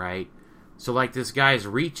carried, right? So, like, this guy's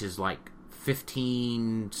reach is like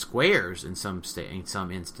 15 squares in some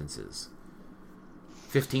instances.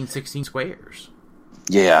 15, 16 squares.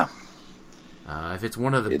 Yeah. If it's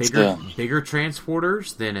one of the bigger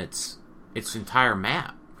transporters, then it's entire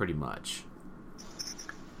map, pretty much.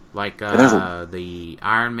 Like the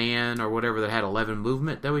Iron Man or whatever that had 11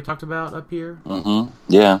 movement that we talked about up here. Mm-hmm.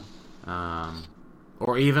 Yeah.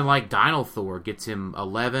 Or even like Dino Thor gets him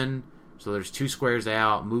 11, so there's 2 squares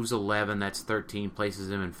out, moves 11, that's 13, places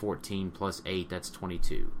him in 14 plus 8, that's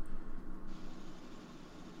 22.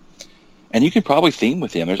 And you could probably theme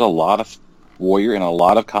with him. There's a lot of Warrior and a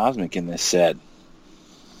lot of Cosmic in this set.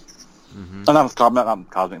 Mm-hmm. Not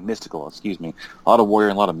Cosmic, Mystical, excuse me. A lot of Warrior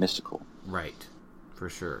and a lot of Mystical. Right, for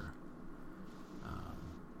sure.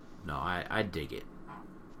 No, I dig it.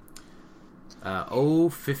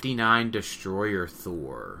 059 Destroyer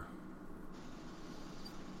Thor.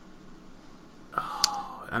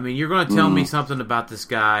 Oh, I mean, you're going to tell me something about this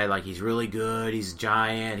guy, like he's really good, he's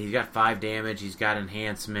giant, he's got 5 damage, he's got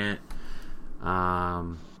enhancement. But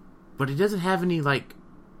he doesn't have any, like,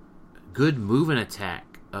 good moving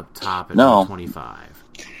attack up top at 125.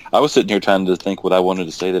 I was sitting here trying to think what I wanted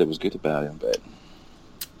to say that it was good about him, but...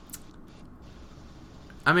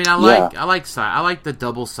 I mean, I like the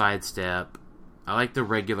double sidestep. I like the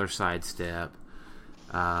regular sidestep.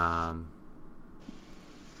 And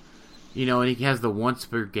he has the once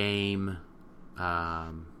per game.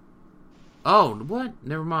 Never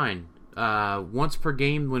mind. Once per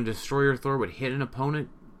game, when Destroyer Thor would hit an opponent,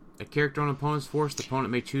 a character on an opponent's force, the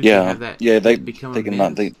opponent may choose to have that. Yeah, they become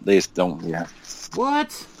cannot. They just don't. Yeah.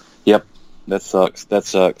 What? Yep. That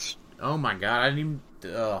sucks. Oh my god! I didn't even.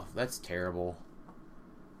 Oh, that's terrible.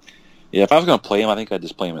 Yeah, if I was going to play him, I think I'd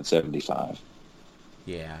just play him at 75.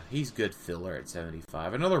 Yeah, he's good filler at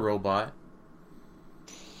 75. Another robot.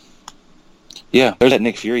 Yeah, there's that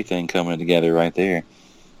Nick Fury thing coming together right there.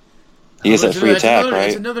 He has that free attack, right?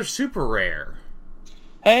 It's another super rare.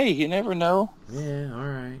 Hey, you never know. Yeah, all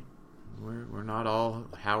right. We're not all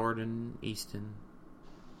Howard and Easton.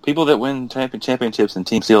 People that win championships in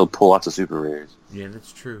Team Seal pull lots of super rares. Yeah,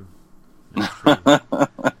 that's true. That's true.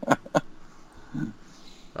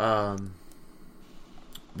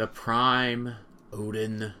 The Prime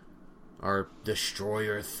Odin or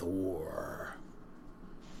Destroyer Thor.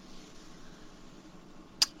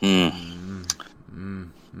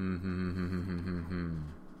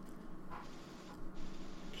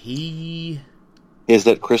 He is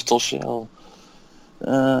that crystal shell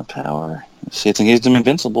power. See, it gives him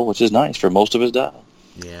invincible, which is nice for most of his dial.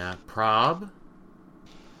 Yeah, Prob.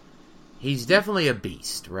 He's definitely a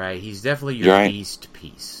beast, right? He's definitely your beast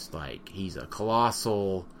piece. Like, he's a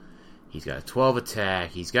colossal. He's got a 12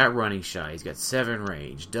 attack. He's got running shot. He's got 7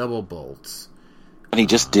 range, double bolts. And he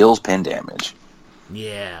just deals pen damage.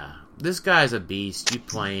 Yeah. This guy's a beast. You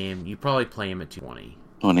play him. You probably play him at 220.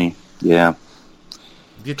 20, yeah.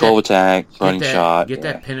 12 attack, running shot. Get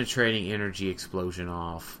that penetrating energy explosion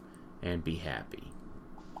off and be happy.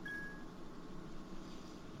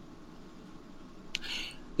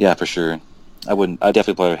 Yeah, for sure. I'd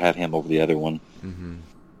definitely probably have him over the other one. Mm-hmm.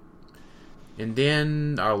 And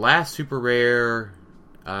then our last super rare,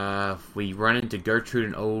 we run into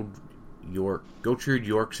Gertrude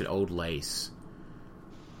Yorks and Old Lace.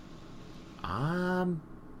 I'm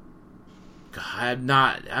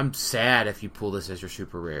sad if you pull this as your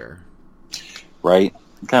super rare. Right?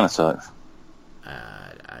 It kind of sucks.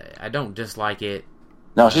 I don't dislike it.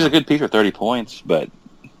 No, she's a good piece for 30 points, but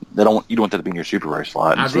you don't want that to be in your super rare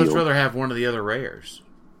slot. I'd much rather have one of the other rares.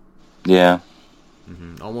 Yeah.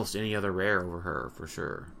 Mm-hmm. Almost any other rare over her, for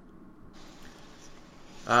sure.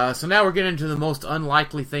 So now we're getting into the most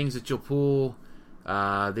unlikely things that you'll pull.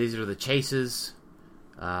 These are the chases.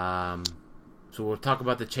 So we'll talk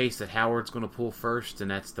about the chase that Howard's going to pull first, and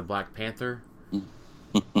that's the Black Panther.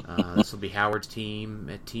 This will be Howard's team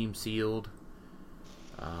at Team Sealed.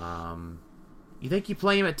 You think you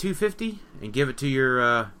play him at 250 and give it to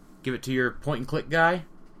your point and click guy?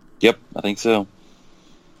 Yep, I think so.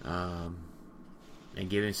 And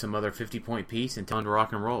give him some other 50-point piece and tell him to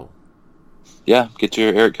rock and roll. Yeah, get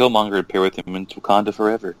your Eric Killmonger to pair with him in Wakanda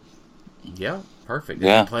Forever. Yeah, perfect.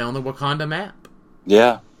 Yeah. And play on the Wakanda map.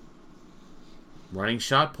 Yeah. Running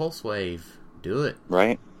shot, pulse wave. Do it.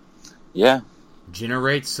 Right? Yeah.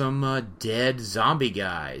 Generate some dead zombie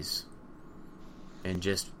guys. And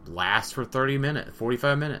just last for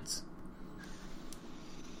 45 minutes.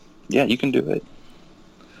 Yeah, you can do it.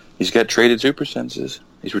 He's got traded super senses.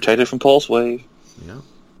 He's protected from pulse wave. Yep.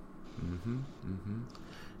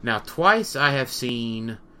 Now, twice I have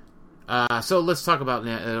seen... so let's talk about...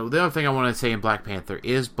 the other thing I want to say in Black Panther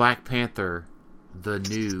is Black Panther the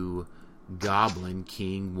new Goblin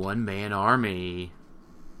King one-man army?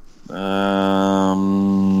 I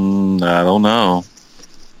don't know.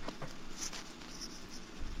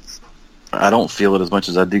 I don't feel it as much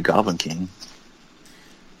as I do Goblin King.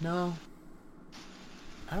 No.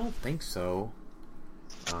 I don't think so.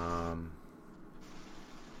 I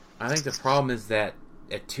think the problem is that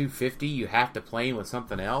at 250 you have to play him with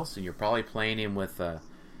something else, and you're probably playing him with a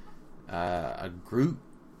Groot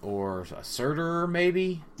or a Surtur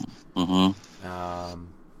maybe. Mm-hmm.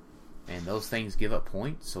 And those things give up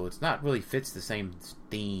points, so it's not really fits the same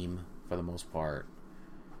theme for the most part.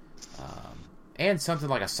 And something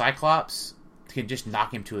like a Cyclops can just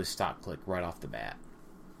knock him to his stop click right off the bat.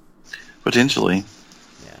 Potentially.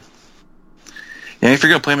 Yeah. And if you're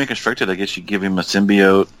going to play him in Constructed, I guess you give him a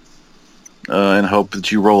symbiote and hope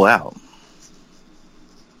that you roll out.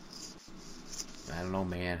 I don't know,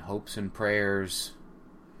 man. Hopes and prayers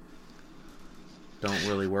don't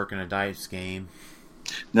really work in a dice game.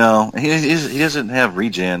 No, he doesn't have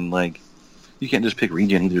regen. Like, you can't just pick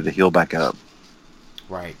regen either to heal back up.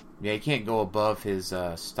 Right. Yeah, he can't go above his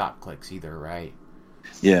stop clicks either, right?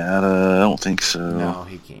 Yeah, I don't think so. No,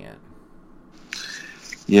 he can't.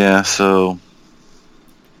 Yeah, so...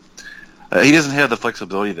 he doesn't have the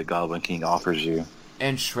flexibility that Goblin King offers you.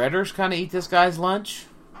 And Shredders kind of eat this guy's lunch?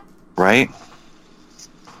 Right?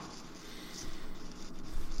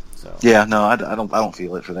 So. Yeah, no, I don't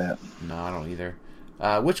feel it for that. No, I don't either.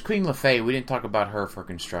 Which Queen LeFay? We didn't talk about her for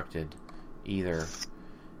Constructed either.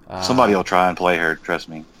 Somebody will try and play her, trust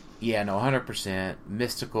me. Yeah, no, 100%.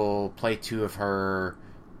 Mystical, play 2 of her,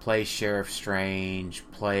 play Sheriff Strange,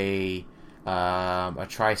 play a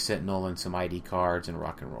Tri-Sentinel and some ID cards and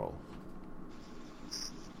rock and roll.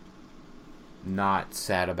 Not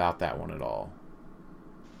sad about that one at all.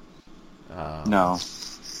 No.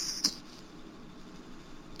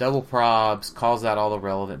 Double probs, calls out all the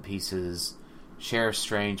relevant pieces. Sheriff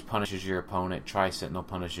Strange punishes your opponent. Tri-Sentinel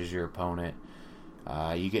punishes your opponent.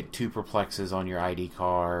 You get 2 perplexes on your ID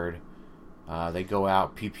card. They go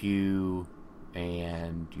out, pew pew,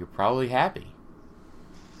 and you're probably happy.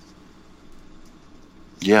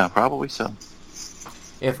 Yeah, probably so.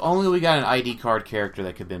 If only we got an ID card character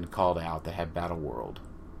that could have been called out that had Battle World.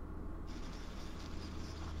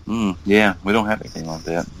 Yeah, we don't have anything like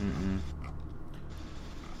that. Mm-mm.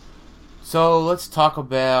 So let's talk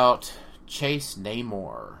about Chase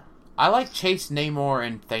Namor. I like Chase Namor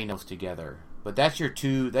and Thanos together, but that's your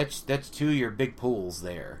two. That's 2 of your big pools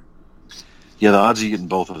there. Yeah, the odds of you getting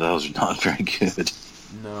both of those are not very good.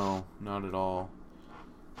 No, not at all.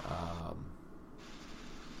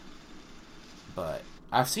 But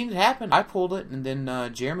I've seen it happen. I pulled it, and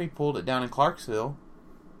then Jeremy pulled it down in Clarksville.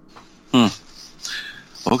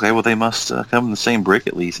 Okay, well they must come in the same brick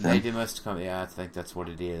at least then. They must come. Yeah, I think that's what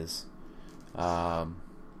it is. I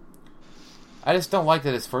just don't like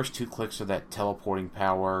that his first 2 clicks are that teleporting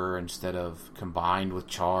power instead of combined with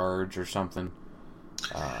charge or something.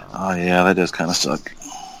 Oh yeah, that does kind of suck.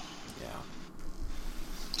 Yeah.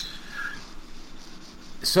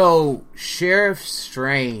 So, Sheriff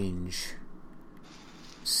Strange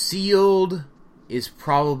sealed is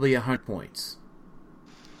probably 100 points.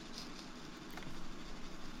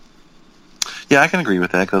 Yeah, I can agree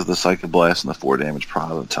with that because the Psychic Blast and the 4 damage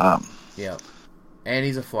prod at the top. Yep. And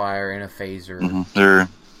he's a flyer and a phaser. They're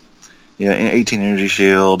 18 energy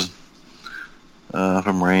shield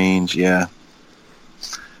from range. Yeah,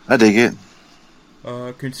 I dig it.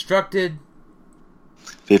 Constructed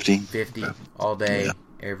 50 all day,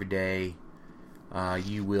 every day.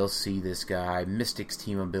 You will see this guy. Mystic's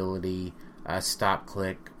team ability, stop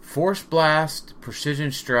click, force blast,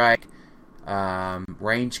 precision strike,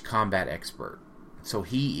 range combat expert. So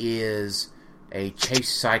he is a chase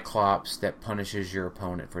Cyclops that punishes your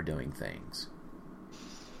opponent for doing things.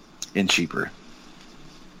 And cheaper.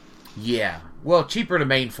 Yeah. Well, cheaper to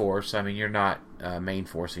main force. I mean, you're not main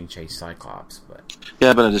forcing Chase Cyclops, but...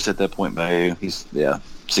 Yeah, but just at that point value, he's,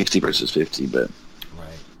 60 versus 50, but...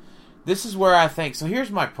 Right. This is where I think... So here's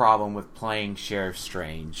my problem with playing Sheriff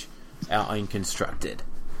Strange in Constructed.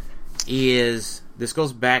 Is this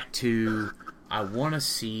goes back to... I want to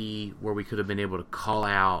see where we could have been able to call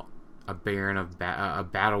out a Baron of a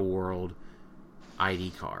Battle World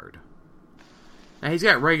ID card. Now, he's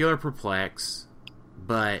got regular Perplex,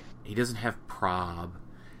 but he doesn't have Prob.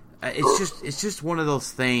 It's just one of those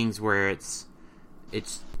things where it's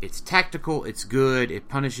tactical, it's good, it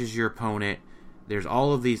punishes your opponent. There's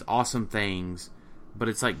all of these awesome things, but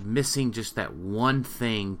it's like missing just that one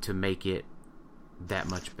thing to make it that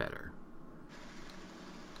much better.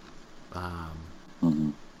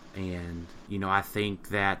 And I think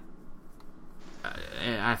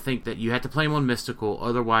that you have to play him on Mystical,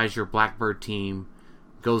 otherwise your Blackbird team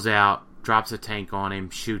goes out, drops a tank on him,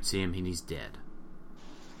 shoots him, and he's dead.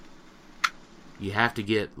 You have to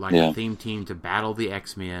get a theme team to battle the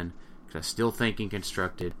X-Men, because I still think in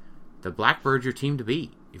Constructed, the Blackbird's your team to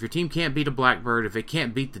beat. If your team can't beat a Blackbird, if it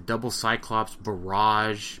can't beat the double Cyclops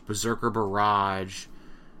barrage, Berserker barrage,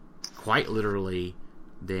 quite literally,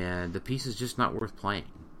 then the piece is just not worth playing.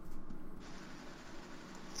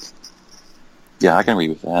 Yeah, I can agree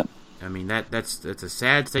with that. I mean, that's a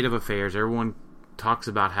sad state of affairs. Everyone talks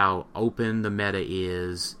about how open the meta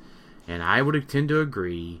is, and I would tend to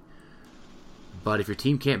agree. But if your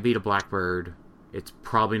team can't beat a Blackbird, it's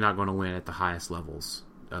probably not going to win at the highest levels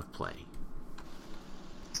of play.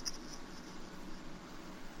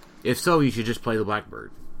 If so, you should just play the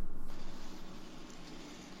Blackbird.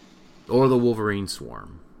 Or the Wolverine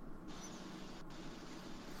Swarm.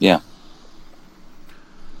 Yeah.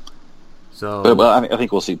 So, but I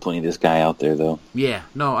think we'll see plenty of this guy out there, though. Yeah,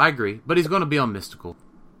 no, I agree. But he's going to be on Mystical.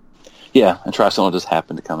 Yeah, and Tricentennial just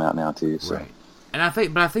happened to come out now too. So. Right. And I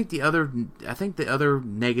think the other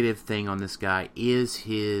negative thing on this guy is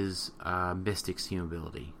his Mystics team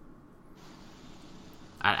ability.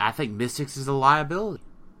 I think Mystics is a liability.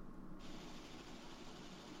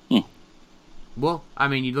 Well, I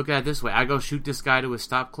mean, you look at it this way. I go shoot this guy to a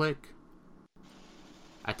stop click.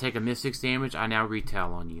 I take a Mystics damage. I now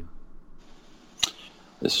retail on you.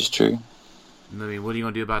 This is true. I mean, what are you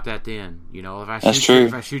going to do about that then?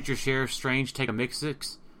 If I shoot your Sheriff Strange, take a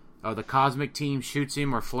Mystics, or the Cosmic team shoots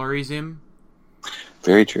him or flurries him.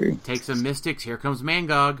 Very true. Takes a Mystics. Here comes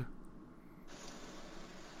Mangog.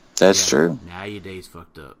 That's true. Now your day's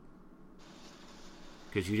fucked up.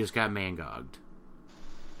 Because you just got Mangogged.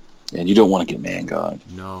 And you don't want to get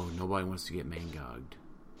Mangogged. No, nobody wants to get Mangogged.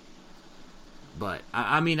 But,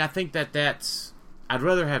 I mean, I think that's... I'd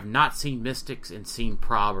rather have not seen Mystics and seen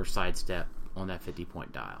Prob or Sidestep on that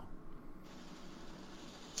 50-point dial.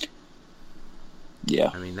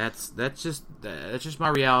 Yeah. I mean, that's just my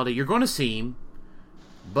reality. You're going to see him,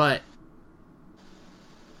 but,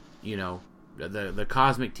 the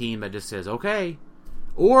Cosmic team that just says, okay.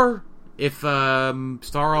 Or, if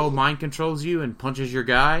Starro mind controls you and punches your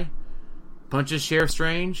guy, punches Sheriff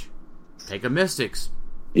Strange, take a Mystics.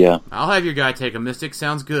 Yeah. I'll have your guy take a Mystic.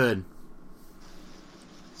 Sounds good.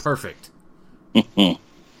 Perfect.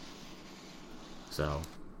 So,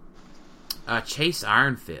 Chase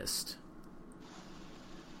Iron Fist.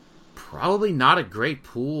 Probably not a great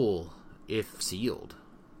pool if sealed.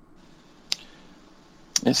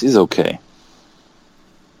 This is okay.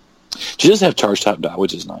 She does have charge top die,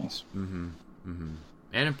 which is nice. And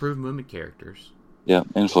improved movement characters. Yeah,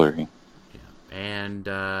 and flurry. Yeah, and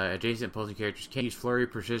adjacent opposing characters can't use flurry,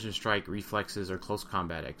 precision strike, reflexes, or close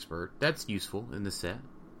combat expert. That's useful in the set.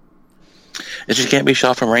 And she can't be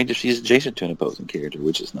shot from range if she's adjacent to an opposing character,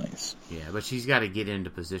 which is nice. Yeah, but she's got to get into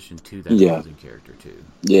position to that opposing character, too.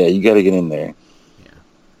 Yeah, you got to get in there. Yeah.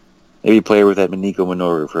 Maybe play her with that Miniko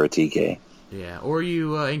Minoru for a TK. Yeah, or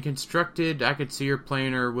you, in Constructed, I could see her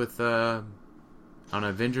playing her with, on an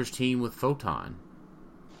Avengers team with Photon.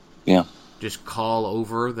 Yeah. Just call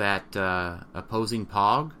over that opposing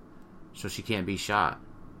Pog so she can't be shot.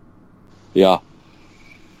 Yeah.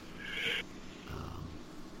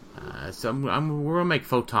 So we're gonna make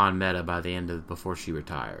Photon meta by the end before she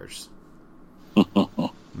retires.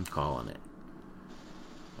 I'm calling it.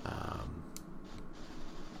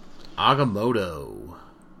 Agamotto.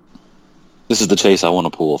 This is the chase I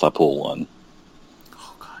want to pull if I pull one.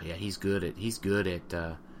 Oh god, yeah, he's good at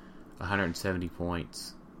 170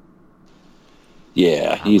 points.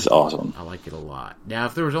 Yeah, he's awesome. I like it a lot. Now,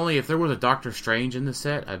 if there was a Doctor Strange in the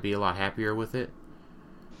set, I'd be a lot happier with it.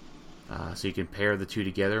 So you can pair the two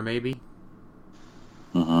together, maybe.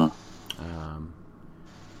 Mm-hmm.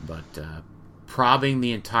 But probbing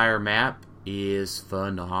the entire map is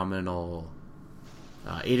phenomenal.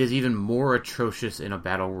 It is even more atrocious in a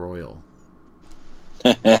battle royal.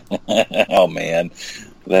 Oh man,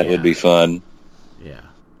 that would be fun. Yeah,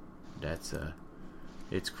 that's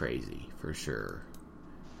it's crazy for sure.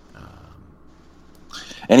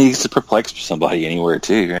 And he gets to perplex somebody anywhere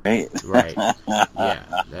too, right? Right.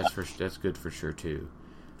 Yeah, that's good for sure too.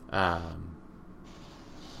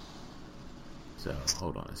 So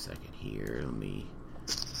hold on a second here. Let me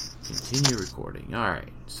continue recording. All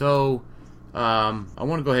right. So I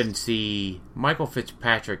want to go ahead and see. Michael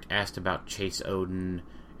Fitzpatrick asked about Chase Odin,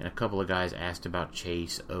 and a couple of guys asked about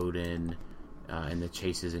Chase Odin and the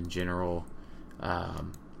chases in general.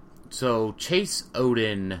 So Chase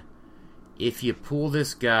Odin, if you pull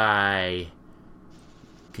this guy,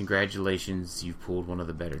 congratulations, you've pulled one of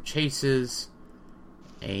the better chases.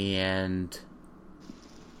 And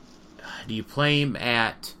do you play him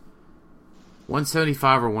at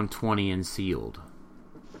 175 or 120 in sealed?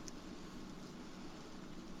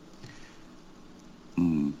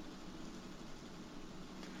 Depends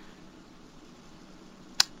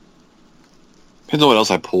on what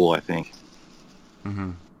else I pull, I think.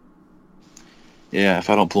 Mm-hmm. Yeah, if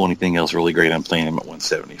I don't pull anything else really great, I'm playing him at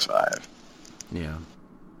 175. Yeah.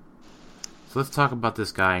 So let's talk about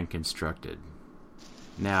this guy in Constructed.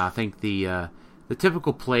 Now, I think the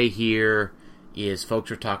typical play here is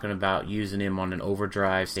folks are talking about using him on an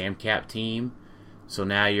overdrive SamCap team. So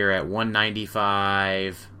now you're at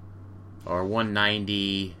 195 or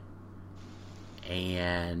 190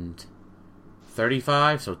 and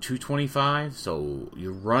 35, so 225. So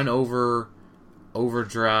you run over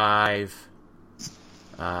overdrive.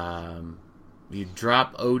 You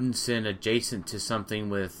drop Odinson adjacent to something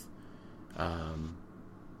with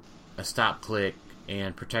a stop click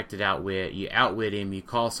and protected outwit. You outwit him, you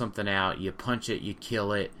call something out, you punch it, you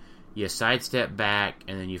kill it, you sidestep back,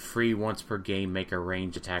 and then you free once per game, make a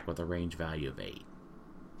range attack with a range value of 8.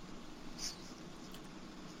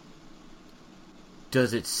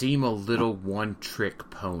 Does it seem a little one-trick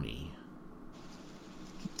pony?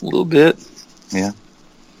 A little bit, yeah.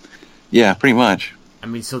 Yeah, pretty much. I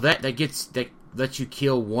mean, so that lets you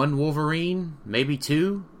kill one Wolverine, maybe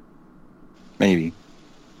 2? Maybe.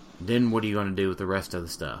 Then what are you going to do with the rest of the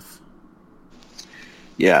stuff?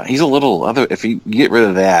 Yeah, he's a little other. If you get rid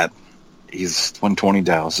of that, he's 120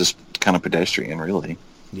 dial. It's just kind of pedestrian, really.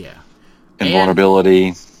 Yeah.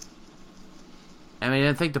 Invulnerability. I mean,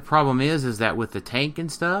 I think the problem is that with the tank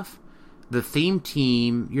and stuff, the theme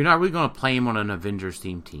team, you're not really going to play him on an Avengers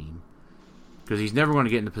theme team. Because he's never going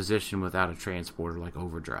to get in the position without a transporter like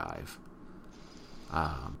Overdrive.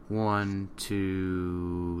 1,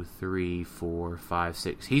 2, 3, 4, 5,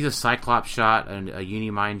 6. He's a Cyclops shot and a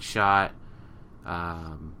Unimind shot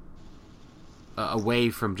away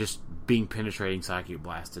from just being penetrating Psychic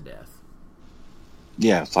Blast to death.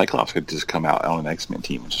 Yeah, Cyclops could just come out on an X-Men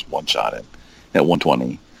team and just one-shot it at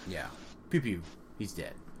 120. Yeah. Pew pew. He's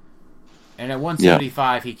dead. And at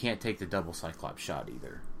 175, He can't take the double Cyclops shot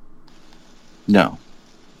either. No.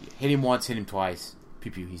 Hit him once, hit him twice.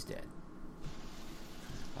 Pew pew, he's dead.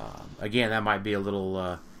 Again, that might be a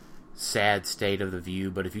little sad state of the view,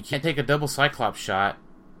 but if you can't take a double Cyclops shot,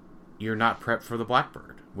 you're not prepped for the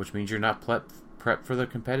Blackbird, which means you're not prepped for the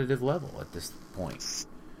competitive level at this point.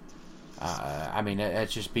 I mean,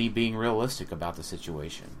 that's just being realistic about the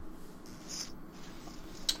situation.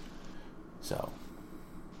 So,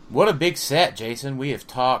 what a big set, Jason. We have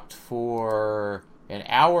talked for an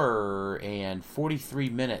hour and 43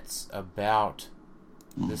 minutes about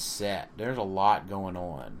this set. There's a lot going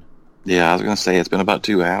on. Yeah, I was going to say, it's been about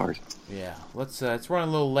 2 hours. Yeah, it's running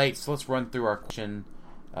a little late, so let's run through our question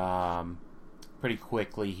pretty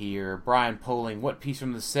quickly here. Brian Poling, what piece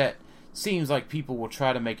from the set seems like people will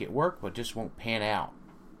try to make it work, but just won't pan out?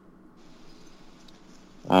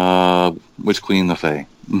 Witch Queen the Fae.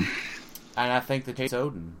 And I think the Chase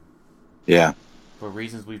Odin. Yeah. For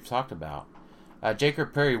reasons we've talked about.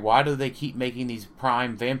 Jacob Perry, why do they keep making these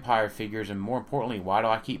prime vampire figures, and more importantly, why do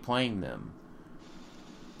I keep playing them?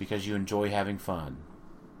 Because you enjoy having fun.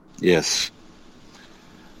 Yes.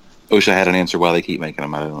 I wish I had an answer why they keep making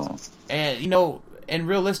them. I don't know. And, and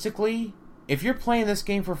realistically, if you're playing this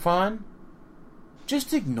game for fun,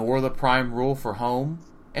 just ignore the prime rule for home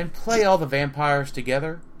and play all the vampires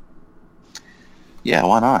together. Yeah,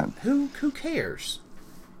 why not? Who cares?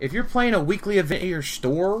 If you're playing a weekly event at your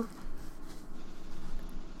store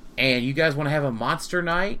and you guys want to have a monster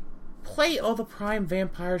night, play all the prime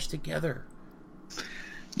vampires together.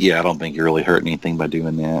 Yeah, I don't think you really hurt anything by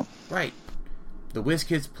doing that. Right. The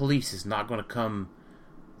WizKids police is not going to come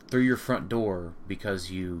through your front door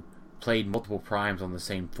because you played multiple primes on the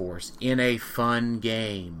same force in a fun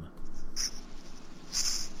game.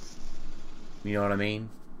 You know what I mean?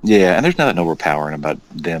 Yeah, and there's nothing overpowering about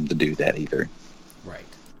them to do that either. Right.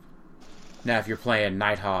 Now, if you're playing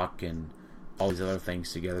Nighthawk and all these other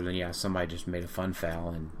things together, then yeah, somebody just made a fun foul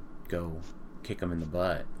and go kick them in the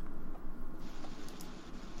butt.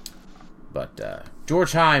 But,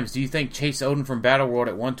 George Himes, do you think Chase Odin from Battleworld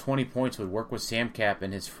at 120 points would work with Samcap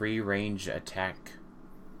in his free-range attack?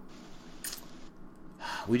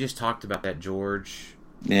 We just talked about that, George.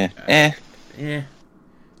 Yeah. I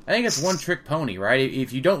think it's one-trick pony, right?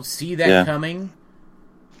 If you don't see that coming,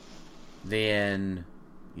 then,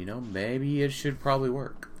 maybe it should probably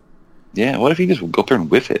work. Yeah, what if you just go up there and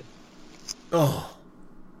whiff it? Oh.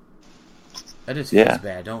 That just feels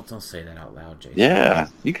bad. Don't say that out loud, Jason. Yeah,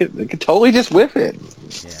 you could totally just whiff it.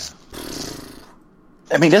 Yeah.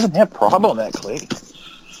 I mean, it doesn't have problem that click.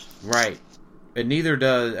 Right. And neither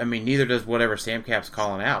does whatever Samcap's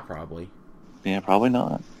calling out, probably. Yeah, probably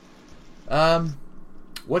not.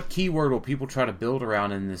 What keyword will people try to build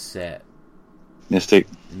around in this set? Mystic.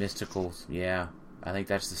 Mysticals, yeah. I think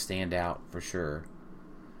that's the standout for sure.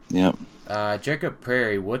 Yep. Jacob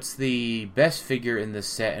Prairie, what's the best figure in this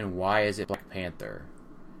set and why is it Black Panther?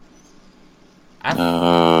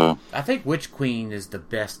 I think Witch Queen is the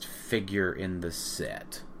best figure in the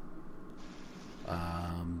set.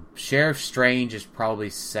 Sheriff Strange is probably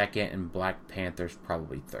second and Black Panther's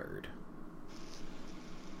probably third.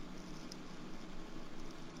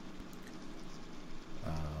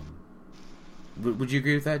 Would you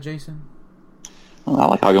agree with that, Jason? Well, I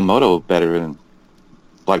like Agamotto better than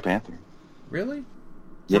Black Panther. Really?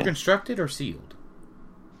 Yeah. For constructed or sealed?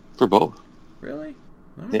 For both. Really?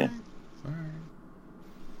 All yeah. Right.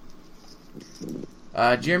 All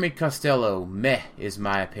right. Jeremy Costello, meh is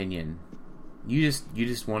my opinion. You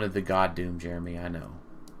just wanted the God Doom, Jeremy. I know.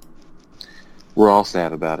 We're all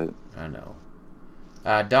sad about it. I know.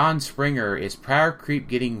 Don Springer, is Power Creep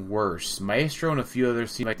getting worse? Maestro and a few others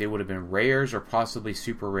seem like they would have been rares or possibly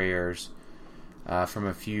super rares from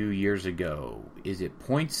a few years ago. Is it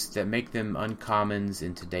points that make them uncommons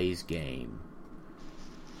in today's game?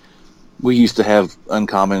 We used to have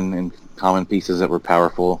uncommon and common pieces that were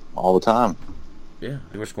powerful all the time. Yeah,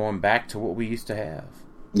 we're just going back to what we used to have.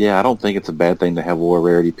 Yeah, I don't think it's a bad thing to have lower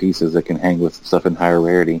rarity pieces that can hang with stuff in higher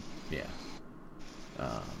rarity. Yeah.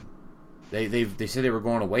 They said they were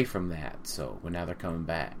going away from that, but now they're coming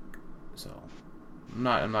back. So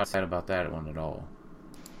I'm not sad about that one at all.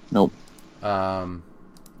 Nope. Our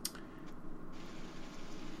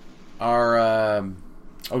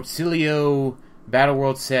Auxilio Battle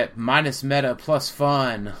World set minus meta plus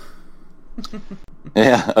fun.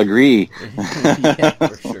 Yeah, agree. Yeah,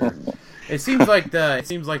 for sure. It seems like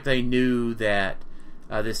they knew that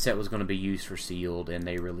this set was going to be used for sealed, and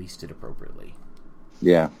they released it appropriately.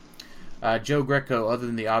 Yeah. Joe Greco, other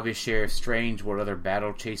than the obvious Sheriff Strange, what other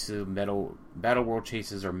Battle World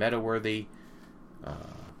chases are meta worthy?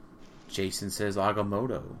 Jason says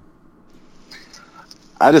Agamotto.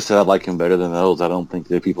 I just said I like him better than those. I don't think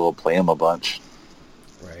that people will play him a bunch.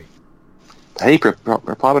 Right. Hey,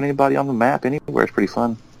 probably anybody on the map anywhere is pretty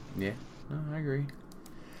fun. Yeah, no, I agree.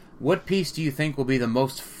 What piece do you think will be the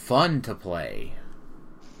most fun to play?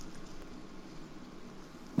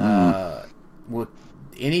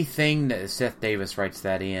 Anything that Seth Davis writes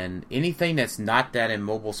that in. Anything that's not that in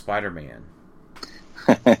Mobile Spider-Man.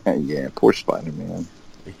 Yeah, poor Spider-Man.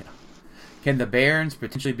 Yeah. Can the Barons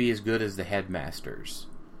potentially be as good as the Headmasters?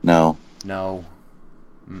 No. No.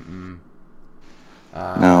 No.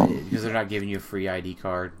 Because they're not giving you a free ID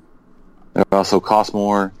card. They also cost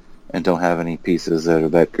more and don't have any pieces that are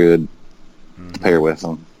that good to pair with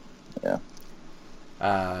them.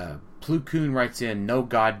 Yeah. Plu Koon writes in, no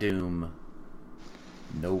God Doom.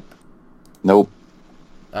 Nope. Now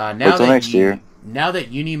Until next year. Now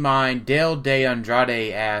that Unimind, Dale De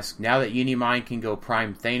Andrade asks, now that Unimind can go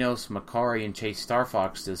Prime Thanos, Makari, and chase Star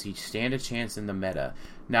Fox, does he stand a chance in the meta?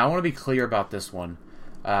 Now, I want to be clear about this one.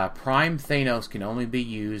 Prime Thanos can only be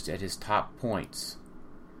used at his top points,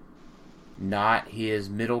 not his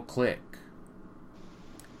middle click.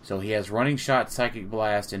 So he has Running Shot, Psychic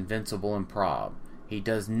Blast, Invincible, and Prob. He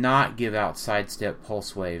does not give out Sidestep,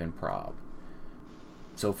 Pulse Wave, and Prob.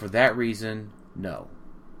 So for that reason, no.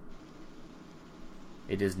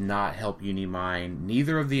 It does not help Unimind.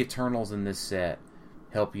 Neither of the Eternals in this set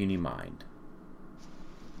help Unimind.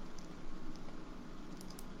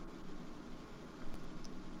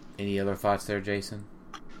 Any other thoughts there, Jason?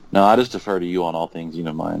 No, I just defer to you on all things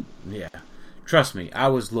Unimind. Yeah. Trust me, I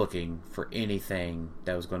was looking for anything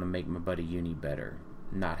that was going to make my buddy Uni better.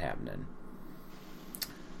 Not happening.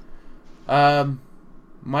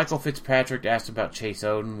 Michael Fitzpatrick asked about Chase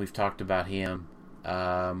Oden. We've talked about him.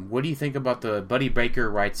 What do you think about the... Buddy Baker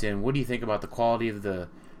writes in, what do you think about the quality of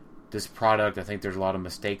this product? I think there's a lot of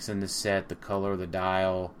mistakes in this set. The color, the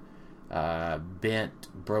dial, bent,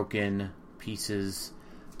 broken pieces.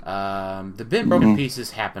 The bent, broken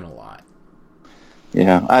pieces happen a lot.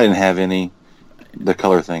 Yeah, I didn't have any. The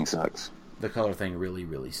color thing sucks. The color thing really,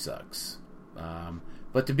 really sucks.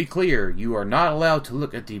 But to be clear, you are not allowed to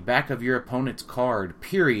look at the back of your opponent's card,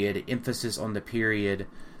 period, emphasis on the period,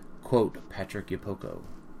 quote, Patrick Yapoko.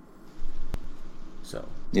 So,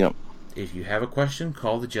 yep. If you have a question,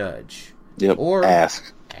 call the judge. Yep, or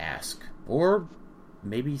ask. Or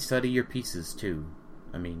maybe study your pieces, too.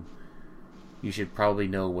 I mean, you should probably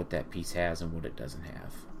know what that piece has and what it doesn't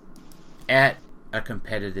have. At a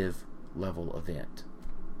competitive level event.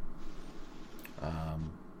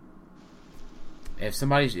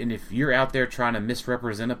 If you're out there trying to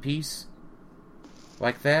misrepresent a piece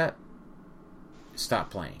like that,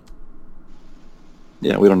 stop playing.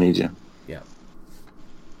 Yeah, we don't need you. Yeah.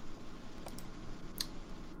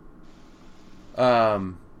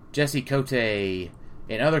 Jesse Cote, in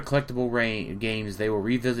other collectible games, they will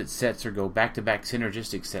revisit sets or go back-to-back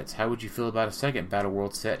synergistic sets. How would you feel about a second Battle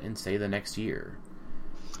World set in, say, the next year?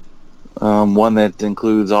 One that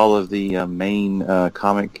includes all of the main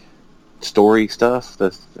comic story stuff,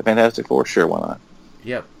 the Fantastic Four, sure, why not?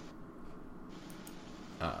 Yep.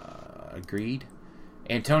 Agreed.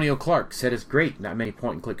 Antonio Clark said it's great, not many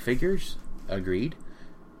point-and-click figures. Agreed.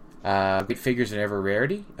 Great figures in every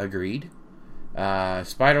rarity. Agreed.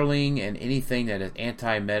 Spiderling and anything that is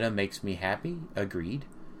anti-meta makes me happy. Agreed.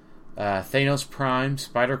 Thanos Prime,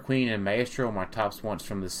 Spider-Queen, and Maestro are my tops once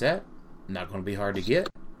from the set. Not going to be hard to get.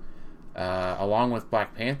 Along with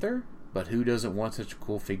Black Panther, but who doesn't want such a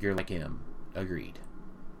cool figure like him? Agreed.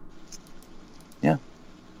 Yeah.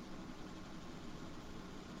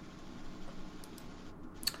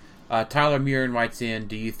 Tyler Murin writes in,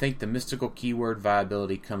 do you think the mystical keyword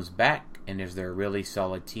viability comes back, and is there a really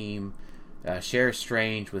solid team? Share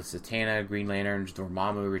Strange with Zatanna, Green Lanterns,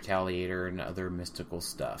 Dormammu, Retaliator, and other mystical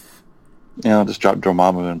stuff. Yeah, just drop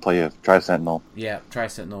Dormammu and play a Tri-Sentinel. Yeah,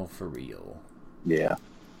 Tri-Sentinel for real. Yeah.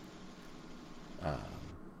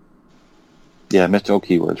 Yeah, mystical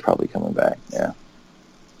keyword's probably coming back. Yeah.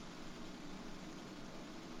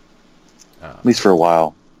 At least for a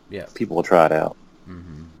while. Yeah. People will try it out.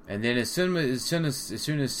 Mm-hmm. And then as soon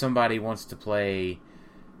as somebody wants to play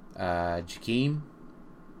Jakeem,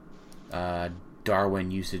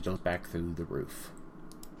 Darwin usage goes back through the roof.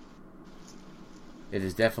 It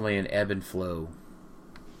is definitely an ebb and flow.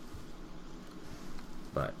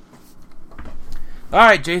 But all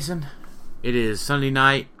right, Jason. It is Sunday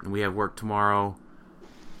night, and we have work tomorrow.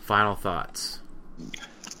 Final thoughts.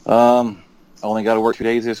 I only got to work 2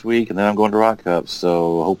 days this week, and then I'm going to Rock Cup,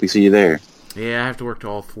 so I hope we see you there. Yeah, I have to work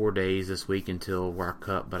all 4 days this week until Rock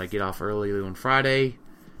Cup, but I get off early on Friday,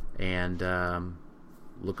 and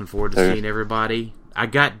looking forward to seeing everybody. I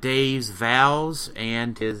got Dave's vows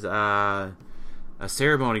and his a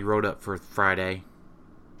ceremony wrote up for Friday.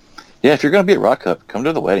 Yeah, if you're going to be at Rock Cup, come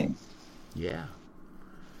to the wedding. Yeah.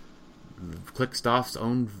 Clickstuff's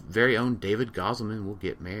very own David Gosselman will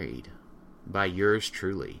get married by yours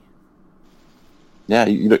truly. Yeah,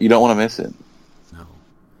 you don't want to miss it. No,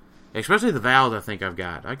 especially the vows. I think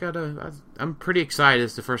I'm pretty excited.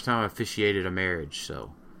 It's the first time I officiated a marriage,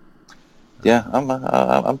 so yeah,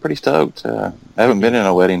 I'm pretty stoked. I haven't been in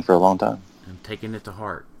a wedding for a long time. I'm taking it to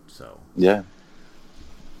heart. So yeah.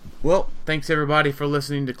 Well, thanks everybody for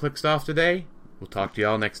listening to Clickstuff today. We'll talk to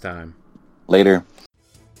y'all next time. Later.